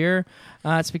Twitter sphere.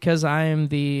 It's because I am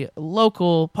the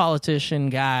local politician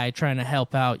guy trying to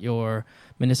help out your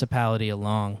municipality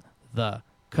along the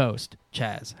coast.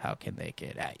 Chaz, how can they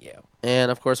get at you?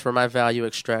 And, of course, for my value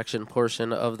extraction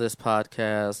portion of this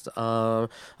podcast,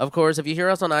 of course, if you hear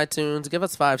us on iTunes, give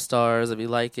us 5 stars if you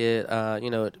like it.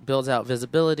 It builds out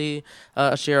visibility.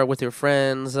 Share it with your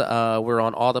friends. We're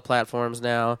on all the platforms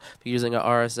now. If you're using an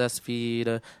RSS feed,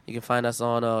 you can find us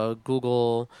on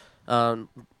Google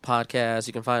podcast.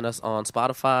 You can find us on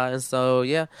Spotify. And so,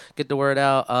 yeah, get the word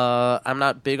out. I'm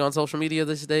not big on social media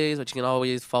these days, but you can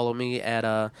always follow me at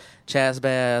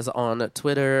Chazbaz on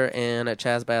Twitter and at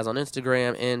Chazbaz on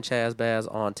Instagram and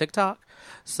Chazbaz on TikTok.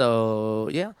 So,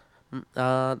 yeah,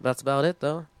 that's about it,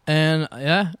 though. And,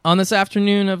 yeah, on this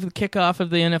afternoon of the kickoff of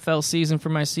the NFL season for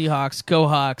my Seahawks, go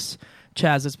Hawks.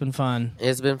 Chaz, it's been fun.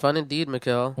 It's been fun indeed,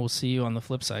 Mikkel. We'll see you on the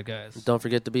flip side, guys. Don't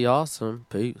forget to be awesome.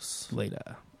 Peace.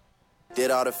 Later. Did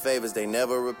all the favors, they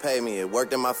never repay me. It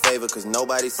worked in my favor, cause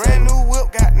nobody said. Brand new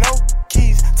whip, got no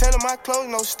keys. Tell my clothes,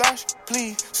 no starch,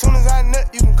 please. Soon as I nut,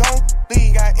 you can go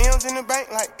leave. Got M's in the bank,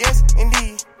 like yes,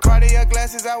 indeed. Cartier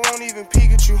glasses, I won't even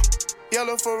Pikachu.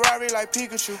 Yellow Ferrari like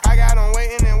Pikachu. I got them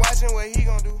waiting and watching